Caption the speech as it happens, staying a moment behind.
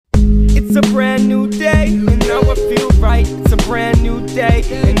It's a brand new day, and now I feel right. It's a brand new day,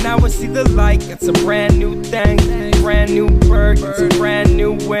 and now I see the light. It's a brand new thing, brand new bird, some brand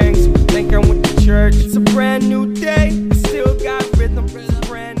new wings. Think I went to church. It's a brand new day, I still got rhythm. It's a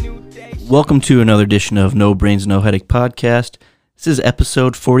brand new day. Welcome to another edition of No Brains, No Headache podcast. This is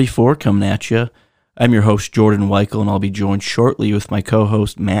episode 44 coming at you. I'm your host, Jordan Weichel, and I'll be joined shortly with my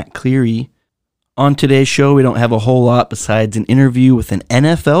co-host, Matt Cleary. On today's show, we don't have a whole lot besides an interview with an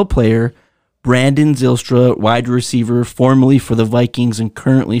NFL player, Brandon Zylstra, wide receiver, formerly for the Vikings and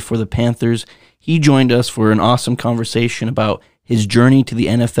currently for the Panthers. He joined us for an awesome conversation about his journey to the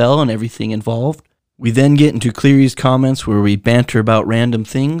NFL and everything involved. We then get into Cleary's comments where we banter about random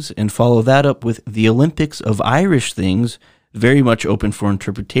things and follow that up with the Olympics of Irish things. Very much open for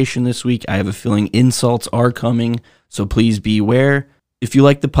interpretation this week. I have a feeling insults are coming, so please beware. If you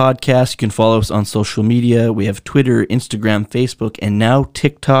like the podcast, you can follow us on social media. We have Twitter, Instagram, Facebook, and now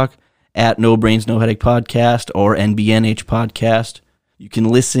TikTok at No Brains, No Headache Podcast or NBNH Podcast. You can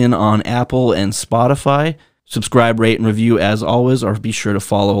listen on Apple and Spotify. Subscribe, rate, and review as always, or be sure to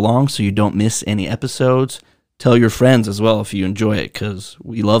follow along so you don't miss any episodes. Tell your friends as well if you enjoy it, because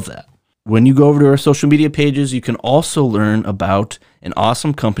we love that. When you go over to our social media pages, you can also learn about an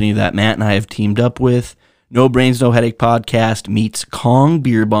awesome company that Matt and I have teamed up with. No Brains, No Headache Podcast meets Kong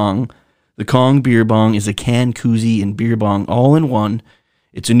Beer Bong. The Kong Beer Bong is a can, koozie, and beer bong all in one.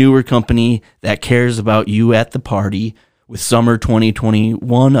 It's a newer company that cares about you at the party. With summer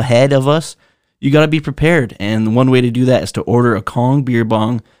 2021 ahead of us, you got to be prepared. And one way to do that is to order a Kong Beer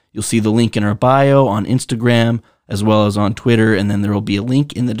Bong. You'll see the link in our bio on Instagram as well as on Twitter, and then there will be a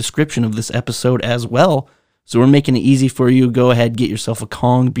link in the description of this episode as well. So we're making it easy for you. Go ahead, get yourself a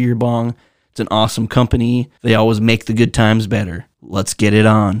Kong Beer Bong. It's an awesome company. They always make the good times better. Let's get it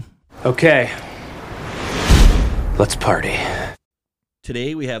on. Okay, let's party.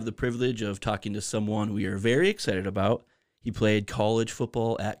 Today we have the privilege of talking to someone we are very excited about. He played college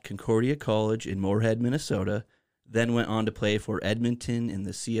football at Concordia College in Moorhead, Minnesota, then went on to play for Edmonton in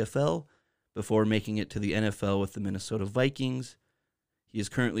the CFL before making it to the NFL with the Minnesota Vikings. He is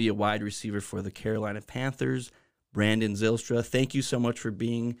currently a wide receiver for the Carolina Panthers. Brandon Zylstra, thank you so much for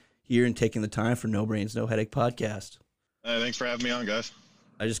being here and taking the time for No Brains, No Headache podcast. Thanks for having me on, guys.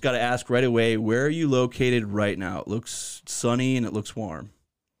 I just got to ask right away, where are you located right now? It looks sunny and it looks warm.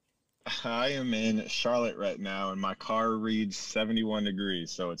 I am in Charlotte right now, and my car reads 71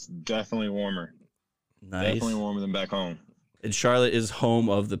 degrees, so it's definitely warmer. Nice. Definitely warmer than back home. And Charlotte is home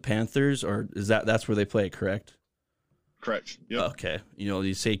of the Panthers, or is that's where they play, correct? Correct. Yep. Okay. You know,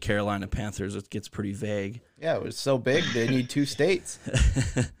 you say Carolina Panthers, it gets pretty vague. Yeah, it was so big they need two states.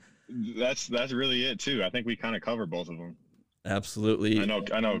 That's really it too. I think we kind of cover both of them. Absolutely.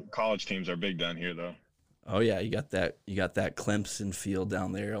 I know college teams are big down here though. Oh yeah, you got that Clemson feel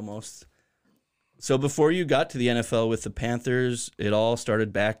down there almost. So before you got to the NFL with the Panthers, it all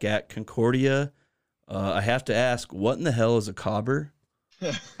started back at Concordia. I have to ask, what in the hell is a cobber?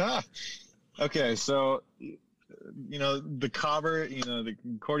 Okay, so the cobber, the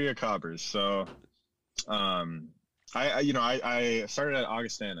Concordia Cobbers. So I started at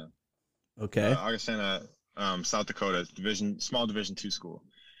Augustana. Okay. Augustana, South Dakota, small Division II school.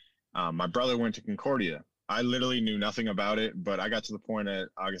 My brother went to Concordia. I literally knew nothing about it, but I got to the point at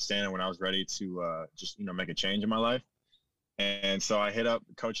Augustana when I was ready to just make a change in my life. And so I hit up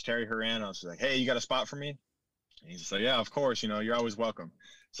Coach Terry Horan. I was like, "Hey, you got a spot for me?" And he's just like, "Yeah, of course. You're always welcome."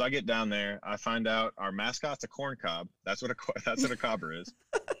 So I get down there. I find out our mascot's a corn cob. That's what a cobber is.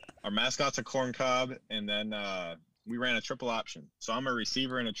 Our mascot's a corn cob, and then we ran a triple option. So I'm a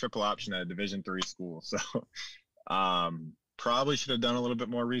receiver in a triple option at a Division III school. So probably should have done a little bit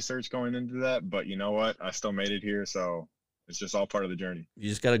more research going into that, but you know what? I still made it here, so it's just all part of the journey. You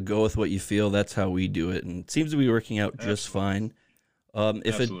just got to go with what you feel. That's how we do it, and it seems to be working out just fine.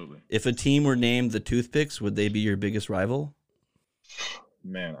 Absolutely. If a team were named the Toothpicks, would they be your biggest rival?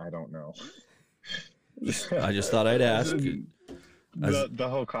 Man, I don't know. I just thought I'd ask. The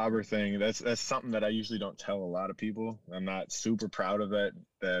whole cobber thing, that's something that I usually don't tell a lot of people. I'm not super proud of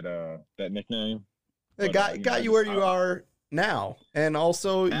that nickname. It got you where you are now. And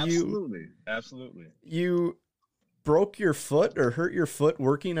also absolutely. You broke your foot or hurt your foot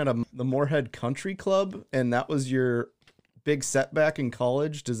working at the Moorhead Country Club, and that was your big setback in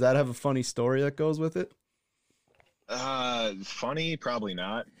college. Does that have a funny story that goes with it? Funny, probably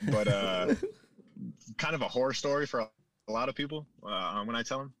not, but kind of a horror story for a lot of people when I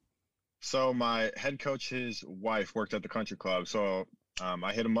tell them. So my head coach, his wife worked at the country club, so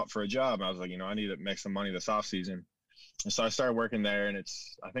I hit him up for a job, and I was like, I need to make some money this off season. And so I started working there, and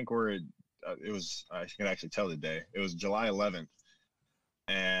I think I can actually tell the day. It was July 11th,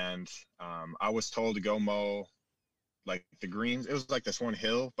 and and I was told to go mow like the greens. It was like this one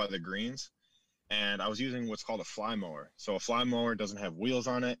hill by the greens, and I was using what's called a fly mower. So a fly mower doesn't have wheels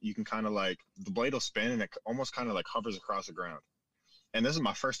on it. You can kind of like, the blade will spin and it almost kind of like hovers across the ground. And this is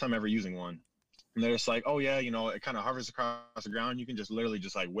my first time ever using one. And they're just like, oh yeah, you know, it kind of hovers across the ground. You can just literally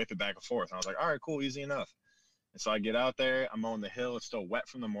just like whip it back and forth. And I was like, all right, cool, easy enough. And so I get out there, I'm on the hill. It's still wet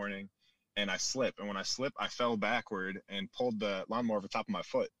from the morning, and I slip. And when I slip, I fell backward and pulled the lawnmower over the top of my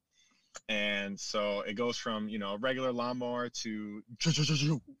foot. And so it goes from, you know, a regular lawnmower to,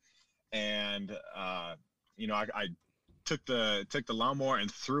 and you know, I took the lawnmower and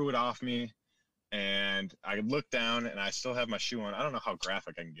threw it off me. And I looked down, and I still have my shoe on. I don't know how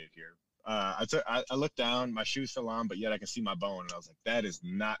graphic I can get here. I looked down, my shoe's still on, but yet I can see my bone. And I was like, that is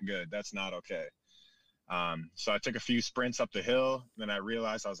not good. That's not okay. So I took a few sprints up the hill. Then I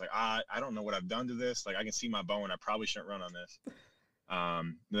realized, I was like, I don't know what I've done to this. Like, I can see my bone. I probably shouldn't run on this.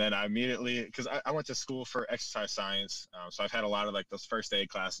 Then I immediately, because I went to school for exercise science. So I've had a lot of like those first aid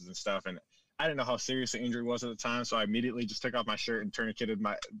classes and stuff. And I didn't know how serious the injury was at the time. So I immediately just took off my shirt and tourniqueted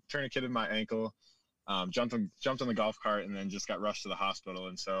my ankle, jumped on the golf cart, and then just got rushed to the hospital.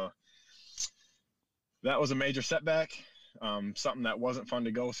 And so that was a major setback, something that wasn't fun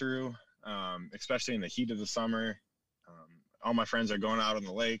to go through, especially in the heat of the summer. All my friends are going out on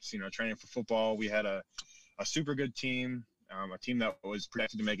the lakes, you know, training for football. We had a super good team, a team that was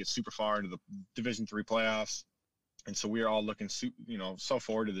projected to make it super far into the Division III playoffs. And so we were all looking, you know, so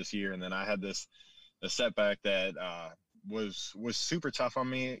forward to this year. And then I had a setback that was super tough on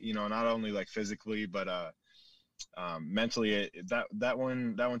me, you know, not only like physically, but mentally. That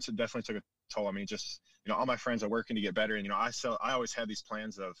one definitely took a toll on me. Just, you know, all my friends are working to get better, and you know, I always had these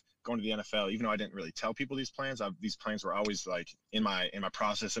plans of going to the NFL, even though I didn't really tell people these plans. These plans were always like in my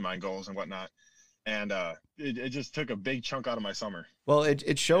process and my goals and whatnot. And it just took a big chunk out of my summer. Well,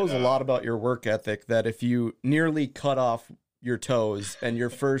 it shows a lot about your work ethic that if you nearly cut off your toes and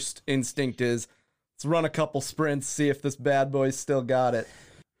your first instinct is, let's run a couple sprints, see if this bad boy's still got it.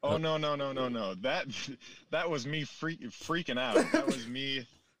 Oh, no. That was me freaking out. That was me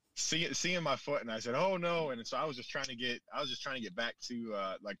seeing my foot, and I said, oh no. And so I was just trying to get back to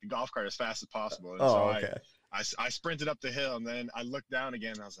like the golf cart as fast as possible. And okay. I sprinted up the hill, and then I looked down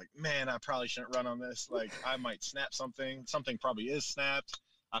again, and I was like, man, I probably shouldn't run on this. Like, I might snap something. Something probably is snapped.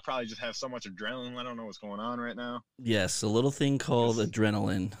 I probably just have so much adrenaline. I don't know what's going on right now. Yes, a little thing called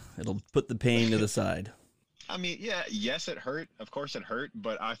adrenaline. It'll put the pain to the side. I mean, yes, it hurt. Of course it hurt.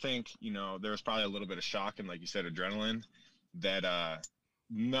 But I think, you know, there was probably a little bit of shock and, like you said, adrenaline that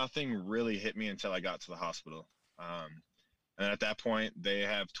nothing really hit me until I got to the hospital. And at that point, they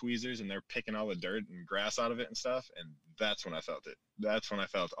have tweezers, and they're picking all the dirt and grass out of it and stuff. And that's when I felt it. That's when I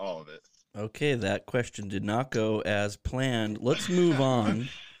felt all of it. Okay, that question did not go as planned. Let's move on.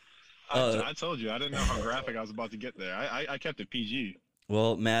 I told you, I didn't know how graphic I was about to get there. I kept it PG.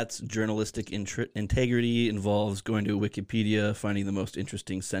 Well, Matt's journalistic integrity involves going to Wikipedia, finding the most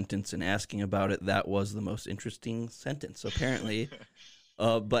interesting sentence, and asking about it. That was the most interesting sentence, apparently.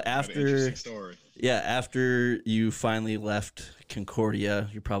 But after you finally left Concordia,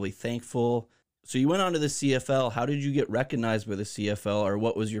 you're probably thankful. So you went on to the CFL. How did you get recognized by the CFL, or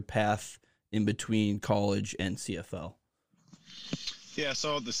what was your path in between college and CFL? Yeah,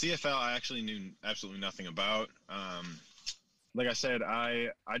 so the CFL I actually knew absolutely nothing about. Like I said, I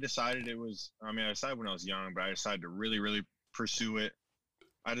decided I decided when I was young, but I decided to really, really pursue it.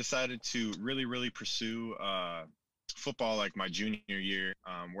 I decided to really, really pursue football like my junior year,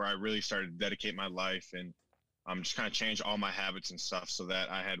 where I really started to dedicate my life and just kind of change all my habits and stuff so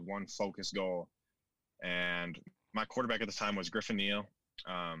that I had one focused goal. And my quarterback at the time was Griffin Neal.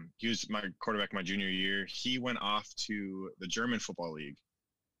 He was my quarterback my junior year. He went off to the German Football League.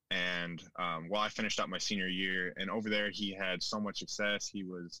 And while I finished up my senior year, and over there he had so much success. He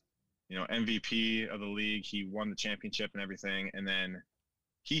was, you know, MVP of the league. He won the championship and everything. And then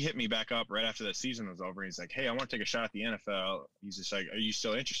he hit me back up right after that season was over. He's like, hey, I want to take a shot at the NFL. He's just like, are you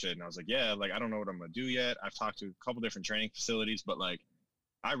still interested? And I was like, yeah, like, I don't know what I'm going to do yet. I've talked to a couple different training facilities, but like,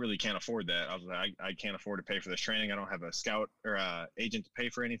 I really can't afford that. I was like, I can't afford to pay for this training. I don't have a scout or agent to pay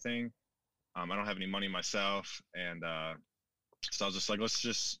for anything. I don't have any money myself. And so I was just like,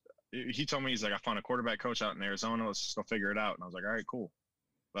 he told me, he's like, I found a quarterback coach out in Arizona. Let's just go figure it out. And I was like, all right, cool.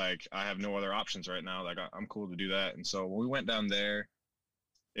 Like, I have no other options right now. Like, I'm cool to do that. And so when we went down there,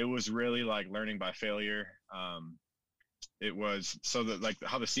 it was really like learning by failure. It was so that like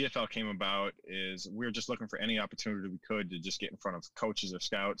how the CFL came about is we were just looking for any opportunity we could to just get in front of coaches or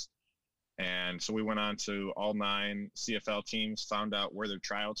scouts. And so we went on to all 9 CFL teams, found out where their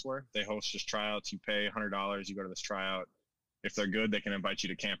tryouts were. They host just tryouts. You pay $100, you go to this tryout. if they're good, they can invite you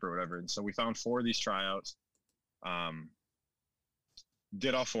to camp or whatever. And so we found 4 of these tryouts.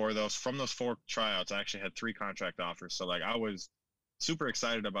 Did all 4 of those. From those 4 tryouts, I actually had 3 contract offers. So like I was super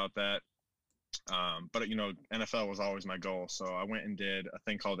excited about that. But you know, NFL was always my goal. So I went and did a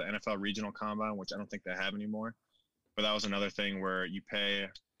thing called the NFL Regional Combine, which I don't think they have anymore. But that was another thing where you pay,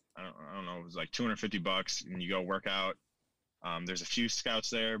 I don't know, it was like $250 and you go work out. There's a few scouts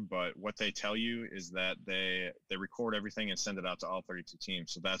there, but what they tell you is that they record everything and send it out to all 32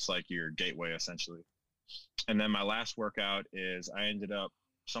 teams. So that's like your gateway essentially. And then my last workout is I ended up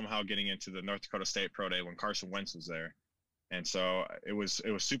somehow getting into the North Dakota State Pro Day when Carson Wentz was there. And so it was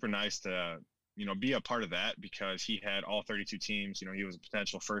super nice to, you know, be a part of that because he had all 32 teams. You know, he was a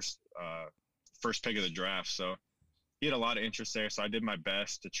potential first pick of the draft. So he had a lot of interest there. So I did my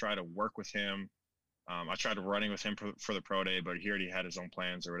best to try to work with him. I tried running with him for the pro day, but he already had his own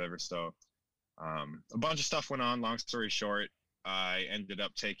plans or whatever. So a bunch of stuff went on. Long story short, I ended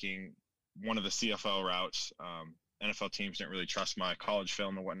up taking one of the CFL routes. NFL teams didn't really trust my college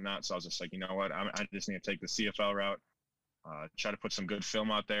film and whatnot. So I was just like, you know what, I just need to take the CFL route, try to put some good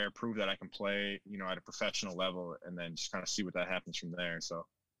film out there, prove that I can play, you know, at a professional level, and then just kind of see what that happens from there. So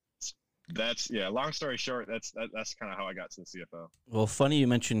long story short, that's kind of how I got to the CFL. Well, funny you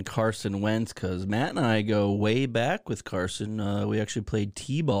mentioned Carson Wentz because Matt and I go way back with Carson. We actually played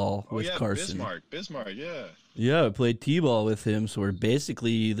T-ball with Carson. Bismarck, yeah. Yeah, I played T-ball with him, so we're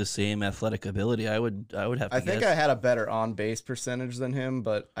basically the same athletic ability. I would have to I think I had a better on-base percentage than him,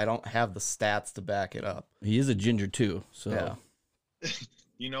 but I don't have the stats to back it up. He is a ginger too, so yeah.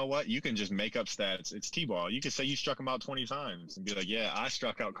 You know what? You can just make up stats. It's T-ball. You can say you struck him out 20 times and be like, yeah, I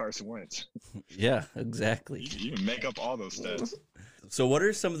struck out Carson Wentz. Yeah, exactly. You can make up all those stats. So what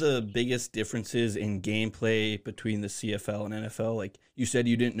are some of the biggest differences in gameplay between the CFL and NFL? Like you said,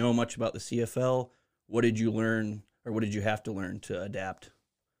 you didn't know much about the CFL. What did you learn, or what did you have to learn to adapt?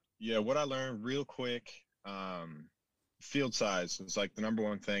 Yeah, what I learned real quick, field size was like the number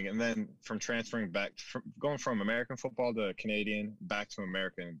one thing. And then from transferring back, going from American football to Canadian back to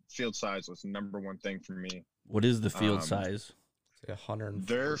American, field size was the number one thing for me. What is the field size?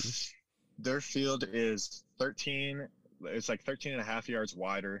 140. Their field is 13. It's like 13 and a half yards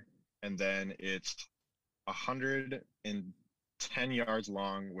wider. And then it's 110 yards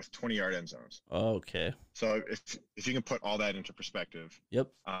long with 20-yard end zones. Oh, okay. So if you can put all that into perspective.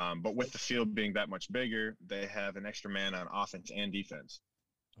 Yep. But with the field being that much bigger, they have an extra man on offense and defense.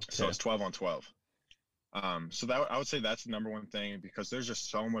 Okay. So it's 12 on 12. So that I would say that's the number one thing because there's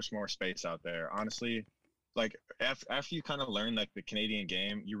just so much more space out there. Honestly, like after you kind of learn like the Canadian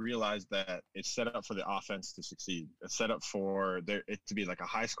game, you realize that it's set up for the offense to succeed. It's set up for it to be like a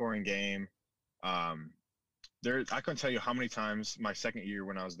high scoring game. I couldn't tell you how many times my second year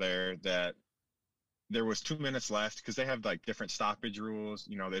when I was there that there was 2 minutes left because they have like different stoppage rules.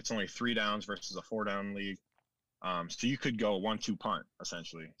 You know, it's only 3 downs versus a 4-down league. So you could go 1-2 punt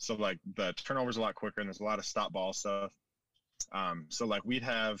essentially. So like the turnover's a lot quicker and there's a lot of stop ball stuff. So like we'd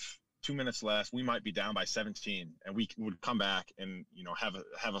have 2 minutes left. We might be down by 17 and we would come back and, you know, have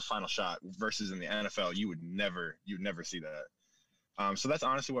a final shot versus in the NFL, you'd never see that. So that's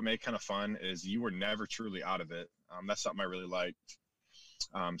honestly what made it kind of fun is you were never truly out of it. That's something I really liked.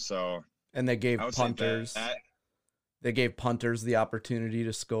 And they gave punters. They gave punters the opportunity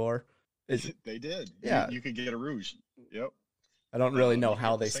to score. They did. Yeah, you could get a rouge. Yep. I don't really know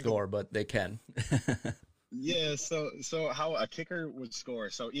how they score, but they can. Yeah. So how a kicker would score.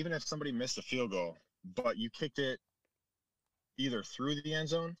 So even if somebody missed a field goal, but you kicked it either through the end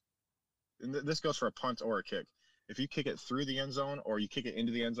zone, and this goes for a punt or a kick. If you kick it through the end zone or you kick it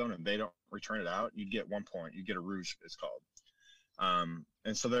into the end zone and they don't return it out, you'd get 1 point. You get a rouge, it's called.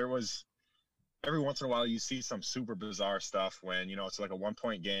 And so there was every once in a while you see some super bizarre stuff when, you know, it's like a 1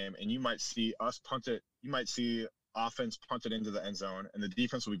 point game and you might see us punt it. You might see offense punt it into the end zone and the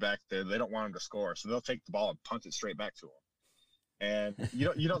defense will be back there. They don't want them to score. So they'll take the ball and punt it straight back to them. And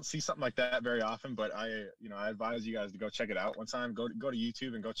you don't see something like that very often, but I advise you guys to go check it out one time. Go to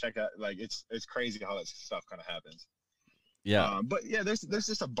YouTube and go check out. Like it's crazy how that stuff kind of happens. Yeah. But yeah, there's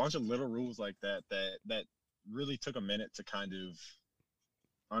just a bunch of little rules like that really took a minute to kind of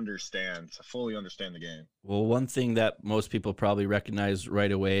fully understand the game. Well, one thing that most people probably recognize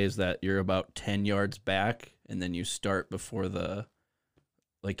right away is that you're about 10 yards back and then you start before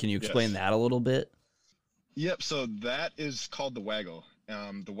can you explain that a little bit? Yep. So that is called the waggle.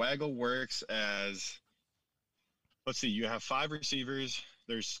 The waggle works as, let's see, you have 5 receivers.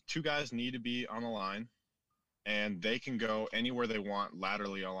 There's 2 guys need to be on the line, and they can go anywhere they want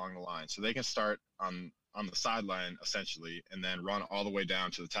laterally along the line. So they can start on the sideline essentially, and then run all the way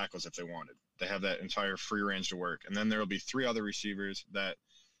down to the tackles if they wanted. They have that entire free range to work. And then there will be 3 other receivers that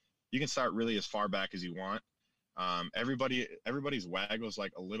you can start really as far back as you want. Everybody's waggle is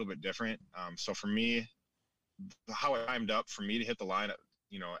like a little bit different. So for me, how I timed up for me to hit the line,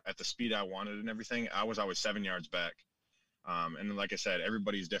 at the speed I wanted and everything, I was always 7 yards back. And then, like I said,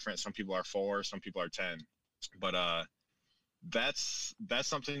 everybody's different. Some people are 4, some people are 10. But that's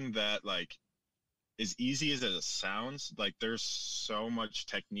something that, like, as easy as it sounds, like, there's so much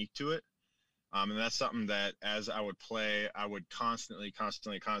technique to it. And that's something that as I would play, I would constantly.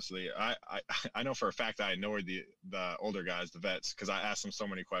 I know for a fact I annoyed the older guys, the vets, because I asked them so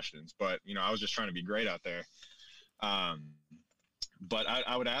many questions. But, I was just trying to be great out there. But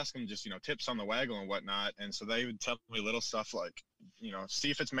I would ask them just, tips on the waggle and whatnot. And so they would tell me little stuff like,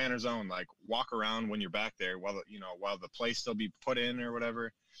 see if it's man or zone, like walk around when you're back there while the play still be put in or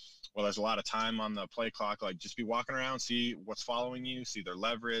whatever. Well, there's a lot of time on the play clock. Like, just be walking around, see what's following you, see their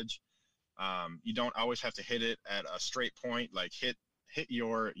leverage. You don't always have to hit it at a straight point, like hit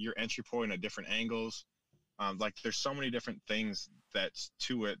your entry point at different angles. Like, there's so many different things that's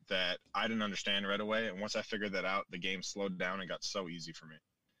to it that I didn't understand right away. And once I figured that out, the game slowed down and got so easy for me.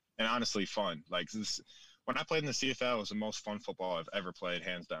 And honestly, fun. Like, when I played in the CFL, it was the most fun football I've ever played,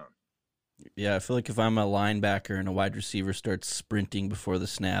 hands down. Yeah, I feel like if I'm a linebacker and a wide receiver starts sprinting before the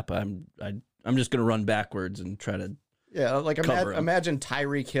snap, I'm just gonna run backwards and try to. Yeah, like imagine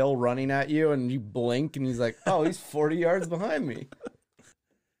Tyreek Hill running at you and you blink and he's like, "Oh, he's 40 yards behind me."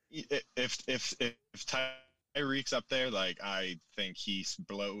 If Tyreek's up there, like, I think he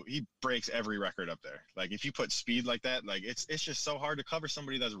breaks every record up there. Like, if you put speed like that, like, it's just so hard to cover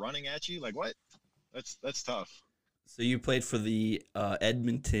somebody that's running at you. Like, what? That's tough. So you played for the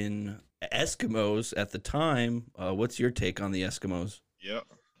Edmonton Eskimos at the time. What's your take on the Eskimos? Yep.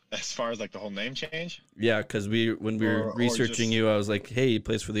 As far as, like, the whole name change? Yeah, because when we were researching you, I was like, hey, he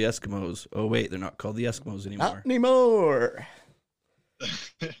plays for the Eskimos. Oh, wait, they're not called the Eskimos anymore. Not anymore.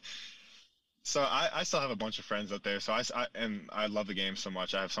 So I still have a bunch of friends out there. So I love the game so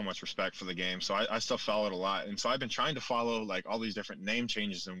much. I have so much respect for the game. So I still follow it a lot. And so I've been trying to follow, like, all these different name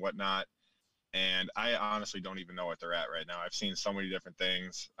changes and whatnot. And I honestly don't even know what they're at right now. I've seen so many different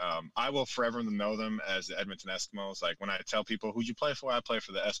things. I will forever know them as the Edmonton Eskimos. Like, when I tell people, who'd you play for? I play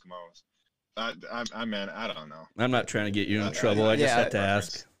for the Eskimos. I don't know. I'm not trying to get you in trouble. I just had to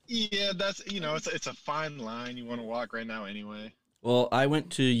ask. Yeah, that's, it's a fine line you want to walk right now anyway. Well, I went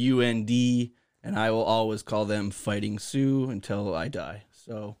to UND, and I will always call them Fighting Sioux until I die.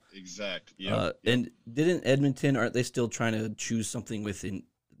 So exact. Yep. And didn't Edmonton, aren't they still trying to choose something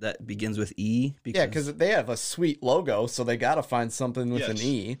that begins with E? Because they have a sweet logo, so they got to find something with an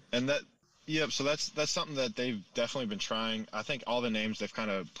E. And so that's something that they've definitely been trying. I think all the names they've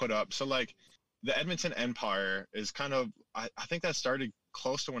kind of put up. So, like, the Edmonton Empire is kind of, I think that started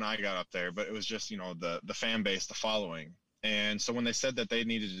close to when I got up there, but it was just, the fan base, the following. And so when they said that they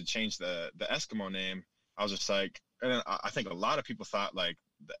needed to change the Eskimo name, I was just like, and I think a lot of people thought, like,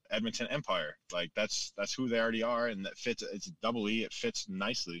 the Edmonton Empire, like, that's who they already are, and that fits. It's double E, it fits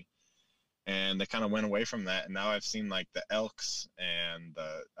nicely. And they kind of went away from that, and now I've seen, like, the Elks and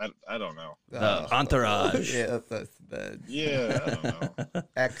I don't know, the Entourage. Yeah, I don't know.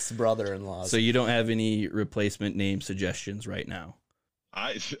 Ex-brother-in-law. So you don't have any replacement name suggestions right now?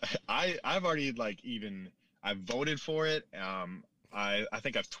 I've already, like, I've voted for it. I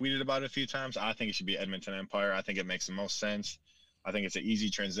think I've tweeted about it a few times. I think it should be Edmonton Empire. I think it makes the most sense. I think it's an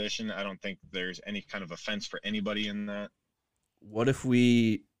easy transition. I don't think there's any kind of offense for anybody in that. What if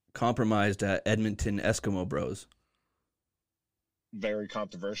we compromised at Edmonton Eskimo Bros? Very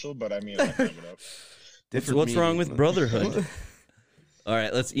controversial, but I mean, I'll give it up. What's wrong with brotherhood? All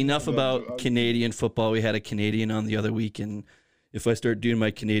right, enough about Canadian football. We had a Canadian on the other week, and if I start doing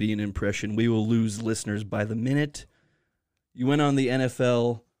my Canadian impression, we will lose listeners by the minute. You went on the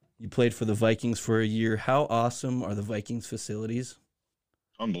NFL. You played for the Vikings for a year. How awesome are the Vikings facilities?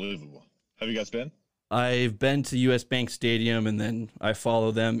 Unbelievable. Have you guys been? I've been to US Bank Stadium, and then I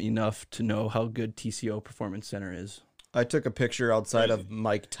follow them enough to know how good TCO Performance Center is. I took a picture outside of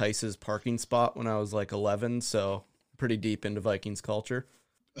Mike Tice's parking spot when I was like 11, so pretty deep into Vikings culture.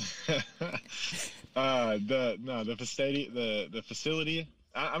 The facility.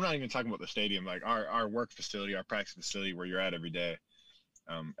 I'm not even talking about the stadium. Like, our work facility, our practice facility, where you're at every day.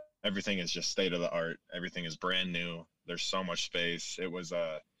 Everything is just state of the art. Everything is brand new. There's so much space. It was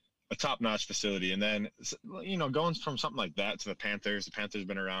a top-notch facility. And then, going from something like that to the Panthers have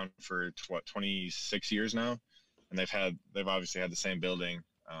been around for 26 years now, and they've obviously had the same building.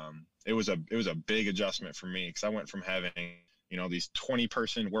 It was a big adjustment for me, because I went from having, these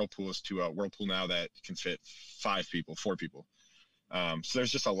 20-person whirlpools to a whirlpool now that can fit 4 people. So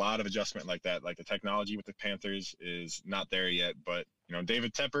there's just a lot of adjustment like that. Like the technology with the Panthers is not there yet, but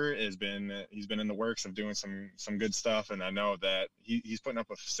David Tepper he's been in the works of doing some good stuff, and I know that he's putting up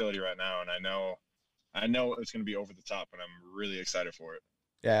a facility right now, and I know it's going to be over the top, and I'm really excited for it.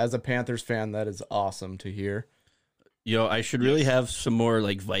 Yeah, as a Panthers fan, that is awesome to hear. I should really have some more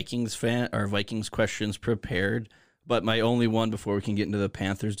like Vikings questions prepared. But my only one before we can get into the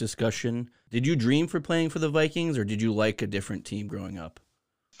Panthers discussion, did you dream for playing for the Vikings, or did you like a different team growing up?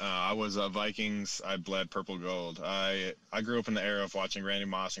 I was Vikings. I bled purple gold. I grew up in the era of watching Randy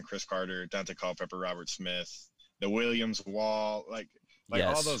Moss and Chris Carter, Dante Culpepper, Robert Smith, the Williams Wall, like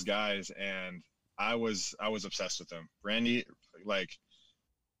Yes. all those guys, and I was obsessed with them. Randy,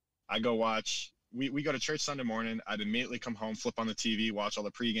 I go watch. We go to church Sunday morning. I'd immediately come home, flip on the TV, watch all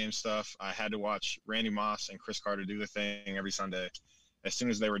the pregame stuff. I had to watch Randy Moss and Chris Carter do the thing every Sunday. As soon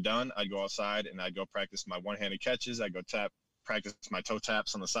as they were done, I'd go outside and I'd go practice my one-handed catches. I'd go practice my toe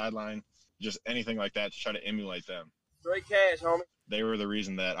taps on the sideline, just anything like that to try to emulate them. Straight cash, homie. They were the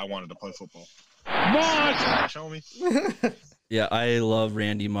reason that I wanted to play football. Moss! Homie. Yeah, I love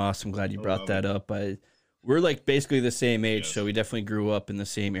Randy Moss. I'm glad you brought that up. We're like basically the same age, Yes. so we definitely grew up in the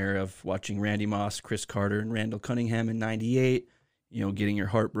same era of watching Randy Moss, Chris Carter, and Randall Cunningham in '98. Getting your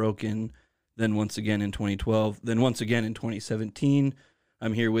heart broken. Then once again in 2012. Then once again in 2017.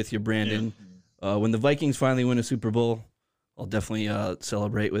 I'm here with you, Brandon. Yeah. When the Vikings finally win a Super Bowl, I'll definitely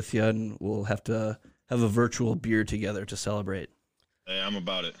celebrate with you, and we'll have to have a virtual beer together to celebrate. Hey, I'm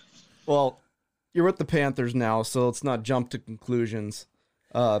about it. Well, you're with the Panthers now, so let's not jump to conclusions.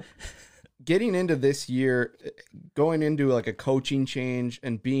 Getting into this year, going into like a coaching change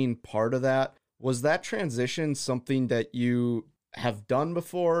and being part of that, was that transition something that you have done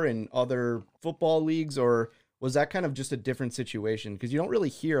before in other football leagues, or was that kind of just a different situation? Because you don't really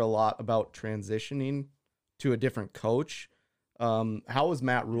hear a lot about transitioning to a different coach. How was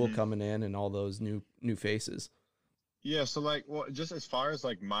Matt Rule coming in and all those new faces? Yeah, so just as far as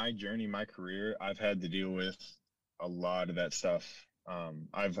my journey, my career, I've had to deal with a lot of that stuff.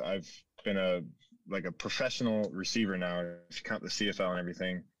 I've been a professional receiver now, if you count the CFL and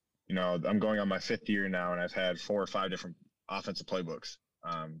everything. I'm going on my 5th year now, and I've had 4 or 5 different offensive playbooks.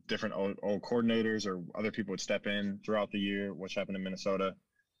 Different old coordinators or other people would step in throughout the year, which happened in Minnesota.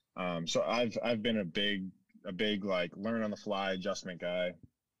 So I've been a big learn on the fly adjustment guy.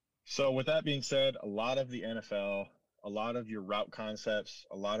 So with that being said, a lot of the NFL, a lot of your route concepts,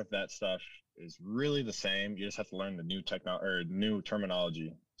 a lot of that stuff is really the same. You just have to learn the new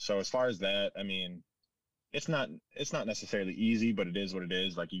terminology. So as far as that, I mean, it's not necessarily easy, but it is what it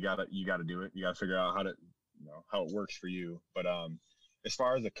is. You gotta do it. You gotta figure out how it works for you. But as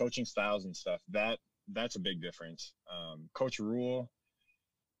far as the coaching styles and stuff, that's a big difference. Coach Rule,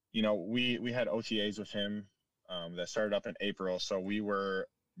 we had OTAs with him that started up in April, so we were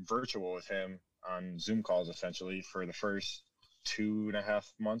virtual with him on Zoom calls essentially for the first 2.5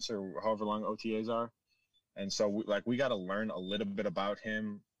 months or however long OTAs are. And so we got to learn a little bit about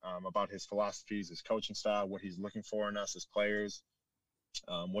him, about his philosophies, his coaching style, what he's looking for in us as players,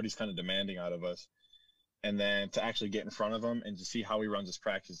 what he's kind of demanding out of us. And then to actually get in front of him and to see how he runs his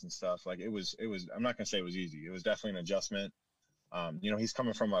practice and stuff. It was, I'm not going to say it was easy. It was definitely an adjustment. He's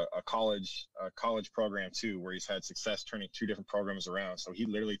coming from a college program too, where he's had success turning 2 different programs around. So he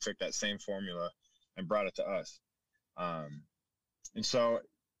literally took that same formula and brought it to us. And so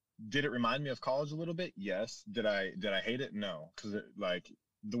did it remind me of college a little bit? Yes. Did I hate it? No. Cause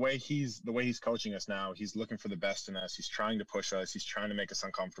the way he's coaching us now, he's looking for the best in us. He's trying to push us. He's trying to make us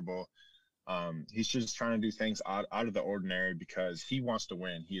uncomfortable. He's just trying to do things out of the ordinary because he wants to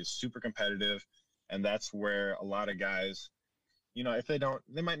win. He is super competitive. And that's where a lot of guys, if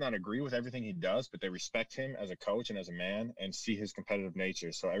they might not agree with everything he does, but they respect him as a coach and as a man and see his competitive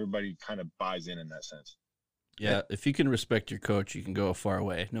nature. So everybody kind of buys in that sense. Yeah, if you can respect your coach, you can go a far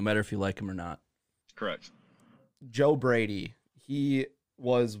way, no matter if you like him or not. Correct. Joe Brady, he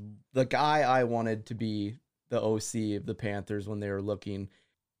was the guy I wanted to be the OC of the Panthers when they were looking.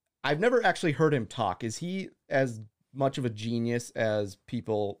 I've never actually heard him talk. Is he as much of a genius as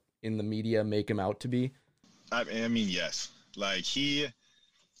people in the media make him out to be? I mean, yes.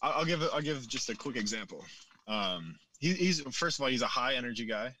 I'll give just a quick example. He's first of all, he's a high energy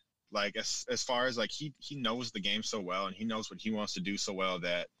guy. As far as he knows the game so well, and he knows what he wants to do so well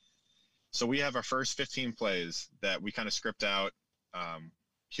so we have our first 15 plays that we kind of script out.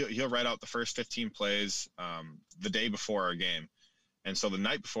 He'll write out the first 15 plays the day before our game. And so the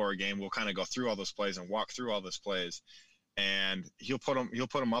night before our game, we'll kind of go through all those plays and walk through all those plays, and he'll put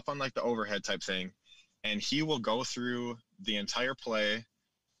them up on the overhead type thing. And he will go through the entire play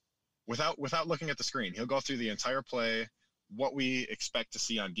without looking at the screen. He'll go through the entire play, what we expect to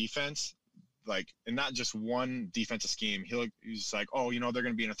see on defense, like, and not just one defensive scheme. He's like, oh, they're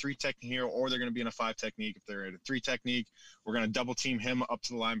going to be in a 3 technique here, or they're going to be in a 5 technique. If they're in a 3 technique, we're going to double team him up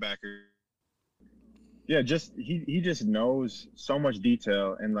to the linebacker. Yeah, he just knows so much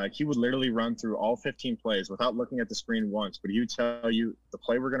detail, and like he would literally run through all 15 plays without looking at the screen once. But he would tell you the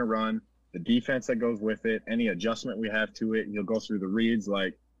play we're going to run, the defense that goes with it, any adjustment we have to it. He'll go through the reads,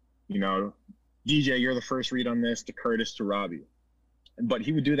 like, DJ, you're the first read on this, to Curtis, to Robbie. But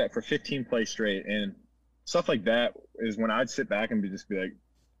he would do that for 15 plays straight. And stuff like that is when I'd sit back and just be like,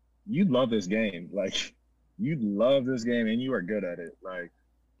 you love this game. Like, you love this game and you are good at it. Like,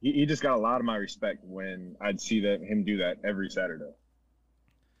 he just got a lot of my respect when I'd see him do that every Saturday.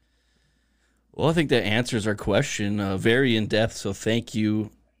 Well, I think that answers our question very in depth, so thank you.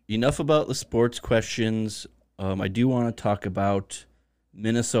 Enough about the sports questions. I do want to talk about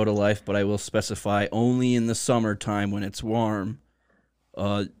Minnesota life, but I will specify only in the summertime when it's warm.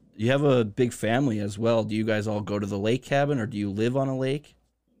 You have a big family as well. Do you guys all go to the lake cabin, or do you live on a lake?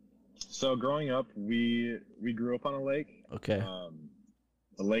 So growing up, we grew up on a lake. Okay.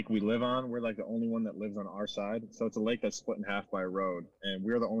 The lake we live on, we're like the only one that lives on our side. So it's a lake that's split in half by a road, and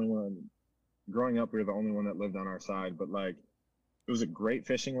we're the only one. Growing up, we were the only one that lived on our side, but like, it was a great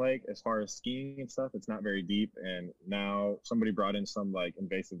fishing lake as far as skiing and stuff. It's not very deep, and now somebody brought in some like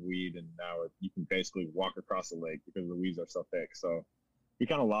invasive weed, and now you can basically walk across the lake because the weeds are so thick. So we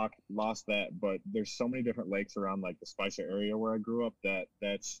kind of lost that, but there's so many different lakes around like the Spicer area where I grew up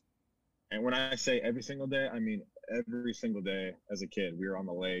that's, and when I say every single day, I mean every single day as a kid, we were on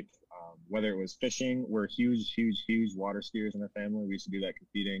the lake. Whether it was fishing, we're huge water skiers in our family. We used to do that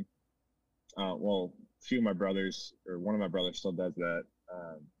competing. Well, a few of my brothers, or one of my brothers still does that.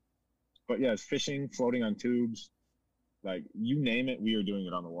 But yeah, it's fishing, floating on tubes, like you name it, we are doing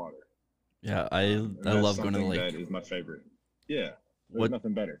it on the water. Yeah, I love going to the lake. That is my favorite. Yeah, there's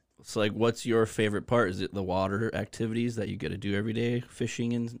nothing better. So like, what's your favorite part? Is it the water activities that you get to do every day,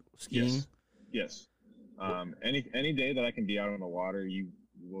 fishing and skiing? Yes. Any day that I can be out on the water, you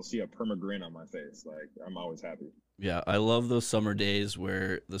will see a perma grin on my face. Like, I'm always happy. Yeah, I love those summer days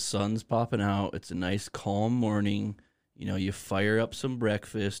where the sun's popping out. It's a nice, calm morning. You fire up some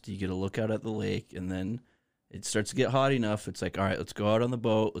breakfast. You get a look out at the lake, and then it starts to get hot enough. It's like, all right, let's go out on the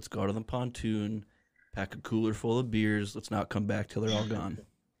boat. Let's go out on the pontoon, pack a cooler full of beers. Let's not come back till they're all gone.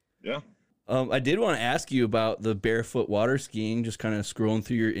 Yeah. I did want to ask you about the barefoot water skiing. Just kind of scrolling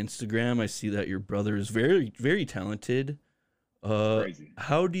through your Instagram, I see that your brother is very, very talented. Crazy.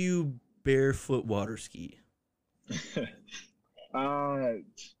 How do you barefoot water ski?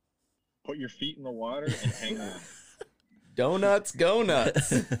 Put your feet in the water and hang on. Donuts, go nuts.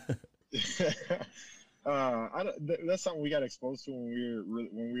 That's something we got exposed to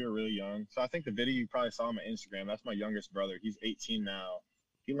when we were really young. So I think the video you probably saw on my Instagram, that's my youngest brother. He's 18 now.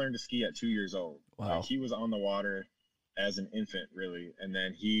 He learned to ski at 2 years old. Wow. Like, he was on the water as an infant, really, and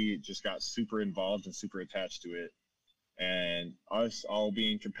then he just got super involved and super attached to it. And us all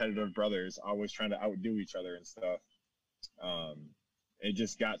being competitive brothers, always trying to outdo each other and stuff. It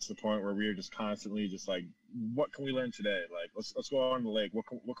just got to the point where we were just constantly just like, what can we learn today? Like, let's go out on the lake. What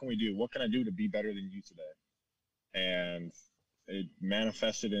can we do? What can I do to be better than you today? And it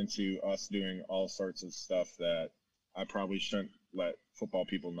manifested into us doing all sorts of stuff that I probably shouldn't let football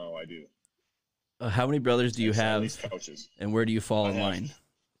people know I do. How many brothers do you have? At least coaches. And where do you fall in line?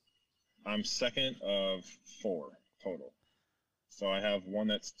 I'm second of 4 total. So I have one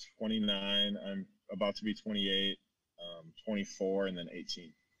that's 29. I'm about to be 28, 24, and then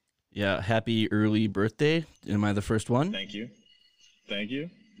 18. Yeah, happy early birthday. Am I the first one? Thank you.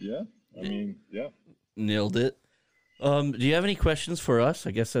 Yeah. I mean, yeah. Nailed it. Do you have any questions for us?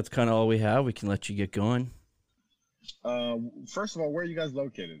 I guess that's kind of all we have. We can let you get going. First of all, where are you guys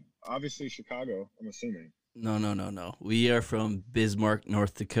located? Obviously Chicago, I'm assuming. No. We are from Bismarck,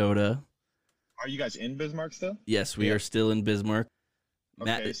 North Dakota. Are you guys in Bismarck still? Yes, we are still in Bismarck.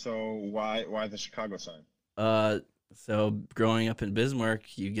 Okay, so why the Chicago sign? So growing up in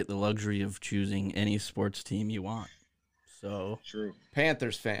Bismarck, you get the luxury of choosing any sports team you want. So True.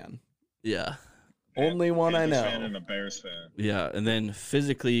 Panthers fan. Yeah. Only one Panthers I know. fan and a Bears fan. Yeah, and then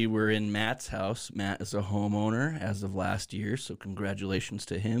physically we're in Matt's house. Matt is a homeowner as of last year, so congratulations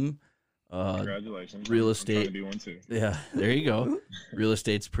to him. Congratulations. Real I'm estate. trying to be one too. Yeah, there you go. Real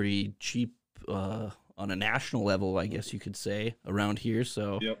estate's pretty cheap on a national level, I guess you could say, around here.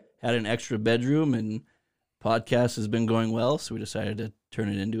 So Yep. had an extra bedroom, and podcast has been going well, so we decided to turn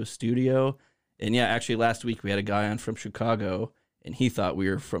it into a studio. And yeah, actually last week we had a guy on from Chicago, and he thought we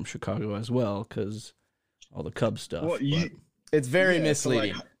were from Chicago as well because all the Cubs stuff. Well, It's very Yeah, so,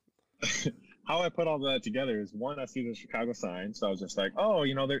 misleading. like, how I put all that together is, one, I see the Chicago sign, so I was just like, oh,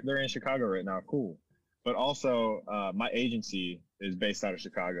 they're in Chicago right now, cool. But also, my agency is based out of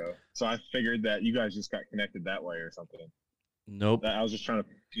Chicago, so I figured that you guys just got connected that way or something. Nope. I was just trying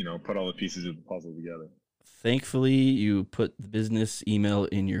to, put all the pieces of the puzzle together. Thankfully, you put the business email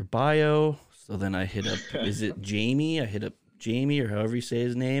in your bio. So then I hit up, is it Jamie? I hit up Jamie, or however you say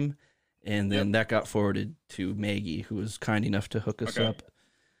his name. And then that got forwarded to Maggie, who was kind enough to hook us up.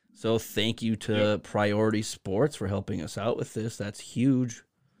 So thank you to Priority Sports for helping us out with this. That's huge.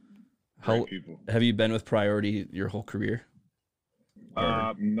 Great people. Have you been with Priority your whole career?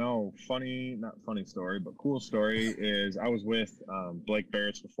 No, not funny story, but cool story is I was with Blake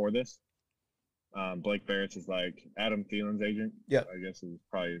Barretts before this. Blake Barretts is like Adam Thielen's agent. Yeah, I guess is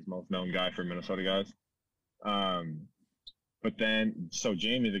probably his most known guy for Minnesota guys. But then, so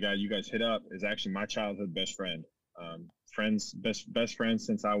Jamie, the guy you guys hit up, is actually my childhood best friend. Best friends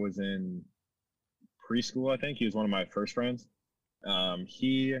since I was in preschool. I think he was one of my first friends.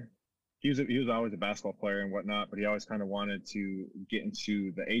 He was always a basketball player and whatnot, but he always kind of wanted to get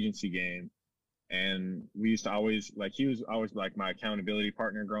into the agency game. And we used to always, like, he was always like my accountability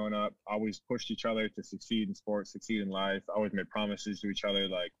partner growing up, always pushed each other to succeed in sports, succeed in life, always made promises to each other.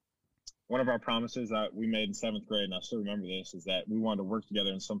 Like, one of our promises that we made in 7th grade, and I still remember this, is that we wanted to work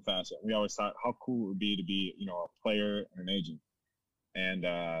together in some facet. We always thought how cool it would be to be, a player and an agent. And,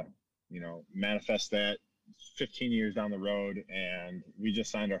 manifest that 15 years down the road, and we just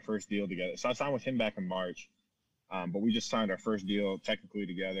signed our first deal together. So I signed with him back in March, but we just signed our first deal technically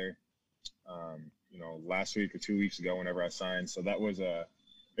together, last week or 2 weeks ago whenever I signed. So that was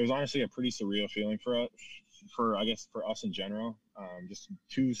it was honestly a pretty surreal feeling for us in general. Just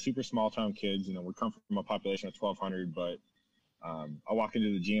two super small town kids. We come from a population of 1,200, but I walk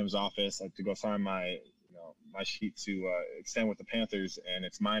into the GM's office to go sign my sheet to extend with the Panthers, and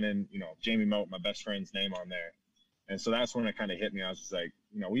it's mine and Jamie Moat, my best friend's name on there. And so that's when it kind of hit me. I was just like,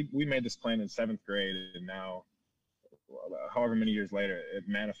 we made this plan in 7th grade, and now however many years later it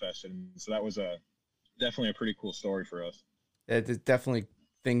manifested. And so that was definitely a pretty cool story for us. It definitely,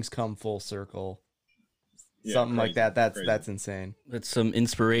 things come full circle. Yeah, Something crazy, like that. crazy. That's insane. That's some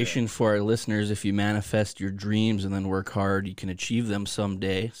inspiration for our listeners. If you manifest your dreams and then work hard, you can achieve them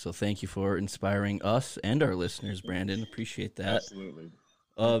someday. So thank you for inspiring us and our listeners, Brandon. Appreciate that. Absolutely.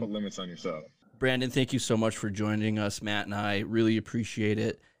 Put limits on yourself. Brandon, thank you so much for joining us. Matt and I really appreciate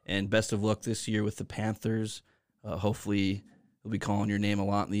it. And best of luck this year with the Panthers. Hopefully, we'll be calling your name a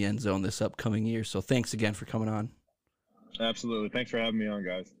lot in the end zone this upcoming year. So thanks again for coming on. Absolutely. Thanks for having me on,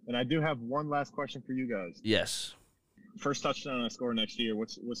 guys. And I do have one last question for you guys. Yes. First touchdown I score next year.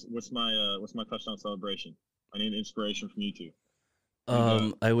 What's my touchdown celebration? I need inspiration from you two.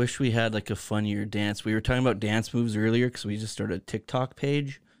 I wish we had like a funnier dance. We were talking about dance moves earlier because we just started a TikTok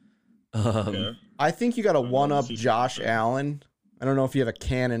page. I think you got to one-up Josh Allen. I don't know if you have a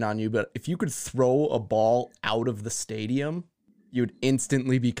cannon on you, but if you could throw a ball out of the stadium, you'd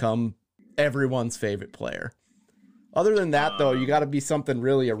instantly become everyone's favorite player. Other than that, though, you got to be something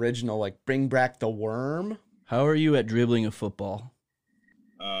really original, like bring back the worm. How are you at dribbling a football?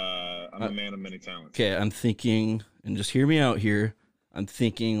 I'm a man of many talents. Okay, I'm thinking, and just hear me out here, I'm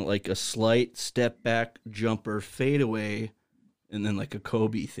thinking like a slight step back jumper fadeaway, and then like a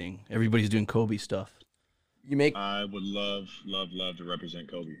Kobe thing. Everybody's doing Kobe stuff. I would love to represent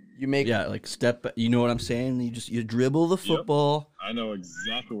Kobe. Like step back, you know what I'm saying? You dribble the football. Yep. I know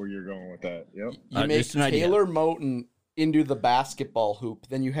exactly where you're going with that. Yep. You make Taylor Moton into the basketball hoop.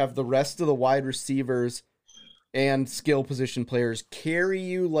 Then you have the rest of the wide receivers and skill position players carry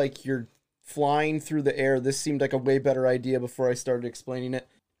you like you're flying through the air. This seemed like a way better idea before I started explaining it.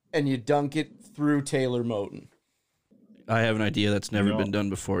 And you dunk it through Taylor Moton. I have an idea that's never been done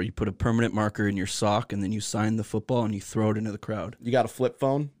before. You put a permanent marker in your sock, and then you sign the football, and you throw it into the crowd. You got a flip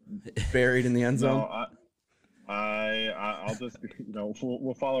phone buried in the end zone? No, I'll just,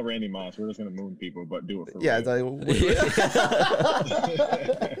 we'll follow Randy Moss. We're just going to moon people, but do it for Yeah,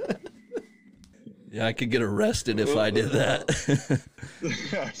 I could get arrested if I did that.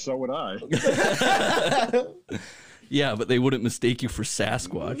 So would I. Yeah, but they wouldn't mistake you for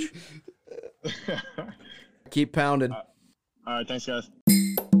Sasquatch. Keep pounding. All right, thanks, guys.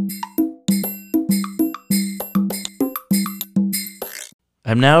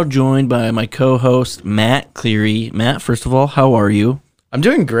 I'm now joined by my co-host, Matt Cleary. Matt, first of all, how are you? I'm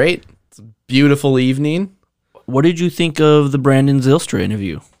doing great. It's a beautiful evening. What did you think of the Brandon Zylstra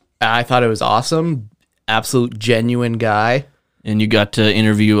interview? I thought it was awesome. Absolute genuine guy. And you got to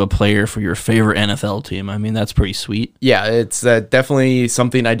interview a player for your favorite NFL team. I mean, that's pretty sweet. Yeah, it's definitely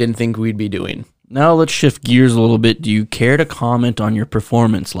something I didn't think we'd be doing. Now let's shift gears a little bit. Do you care to comment on your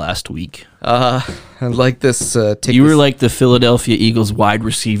performance last week? I like this. You were like the Philadelphia Eagles wide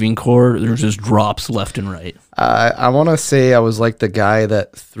receiving core. There's just drops left and right. I want to say I was like the guy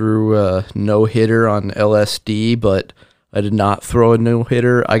that threw a no-hitter on LSD, but I did not throw a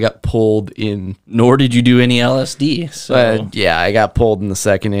no-hitter. I got pulled in. Nor did you do any LSD. So Yeah, I got pulled in the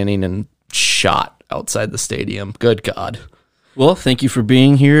second inning and shot outside the stadium. Good God. Well, thank you for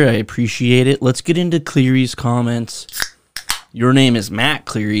being here. I appreciate it. Let's get into Cleary's comments. Your name is Matt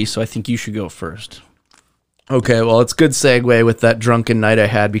Cleary, so I think you should go first. Okay, well, it's a good segue with that drunken night I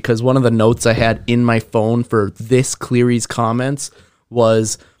had, because one of the notes I had in my phone for this Cleary's comments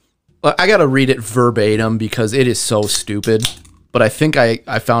was, I got to read it verbatim because it is so stupid, but I think I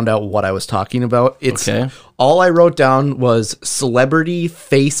found out what I was talking about. Okay. All I wrote down was celebrity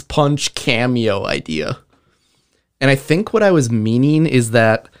face punch cameo idea. And I think what I was meaning is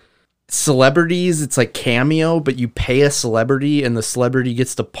that celebrities, it's like cameo, but you pay a celebrity and the celebrity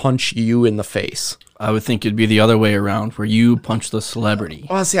gets to punch you in the face. I would think it'd be the other way around, where you punch the celebrity.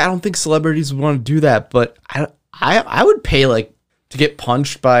 Well, see, I don't think celebrities would want to do that, but I would pay like to get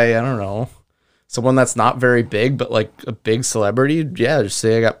punched by, I don't know, someone that's not very big, but like a big celebrity. Yeah, just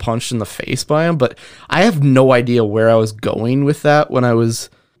say I got punched in the face by him. But I have no idea where I was going with that when I was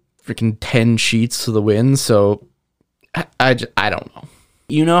freaking 10 sheets to the wind. So I don't know.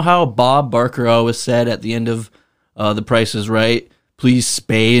 You know how Bob Barker always said at the end of The Price is Right, please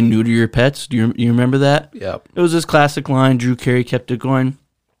spay and neuter your pets? Do you remember that? Yeah. It was this classic line. Drew Carey kept it going.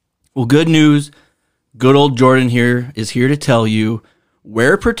 Well, good news. Good old Jordan here is here to tell you,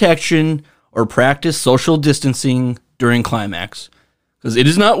 wear protection or practice social distancing during climax, because it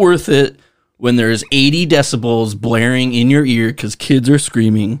is not worth it when there's 80 decibels blaring in your ear because kids are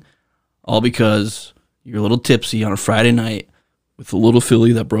screaming, all because you're a little tipsy on a Friday night with a little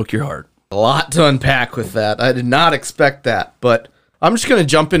filly that broke your heart. A lot to unpack with that. I did not expect that, but I'm just going to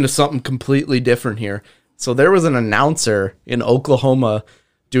jump into something completely different here. So there was an announcer in Oklahoma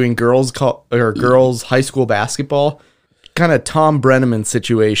doing girls high school basketball, kind of Tom Brenneman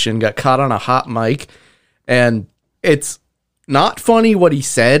situation, got caught on a hot mic, and it's not funny what he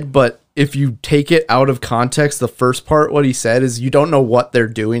said, but if you take it out of context, the first part, what he said is you don't know what they're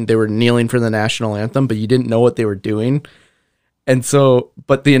doing. They were kneeling for the national anthem, but you didn't know what they were doing. And so,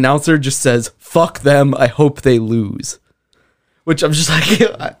 but the announcer just says, fuck them, I hope they lose. Which I'm just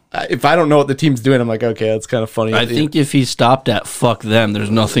like, if I don't know what the team's doing, I'm like, okay, that's kind of funny. I think if he stopped at fuck them,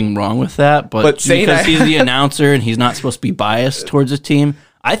 there's nothing wrong with that. But because he's the announcer and he's not supposed to be biased towards his team,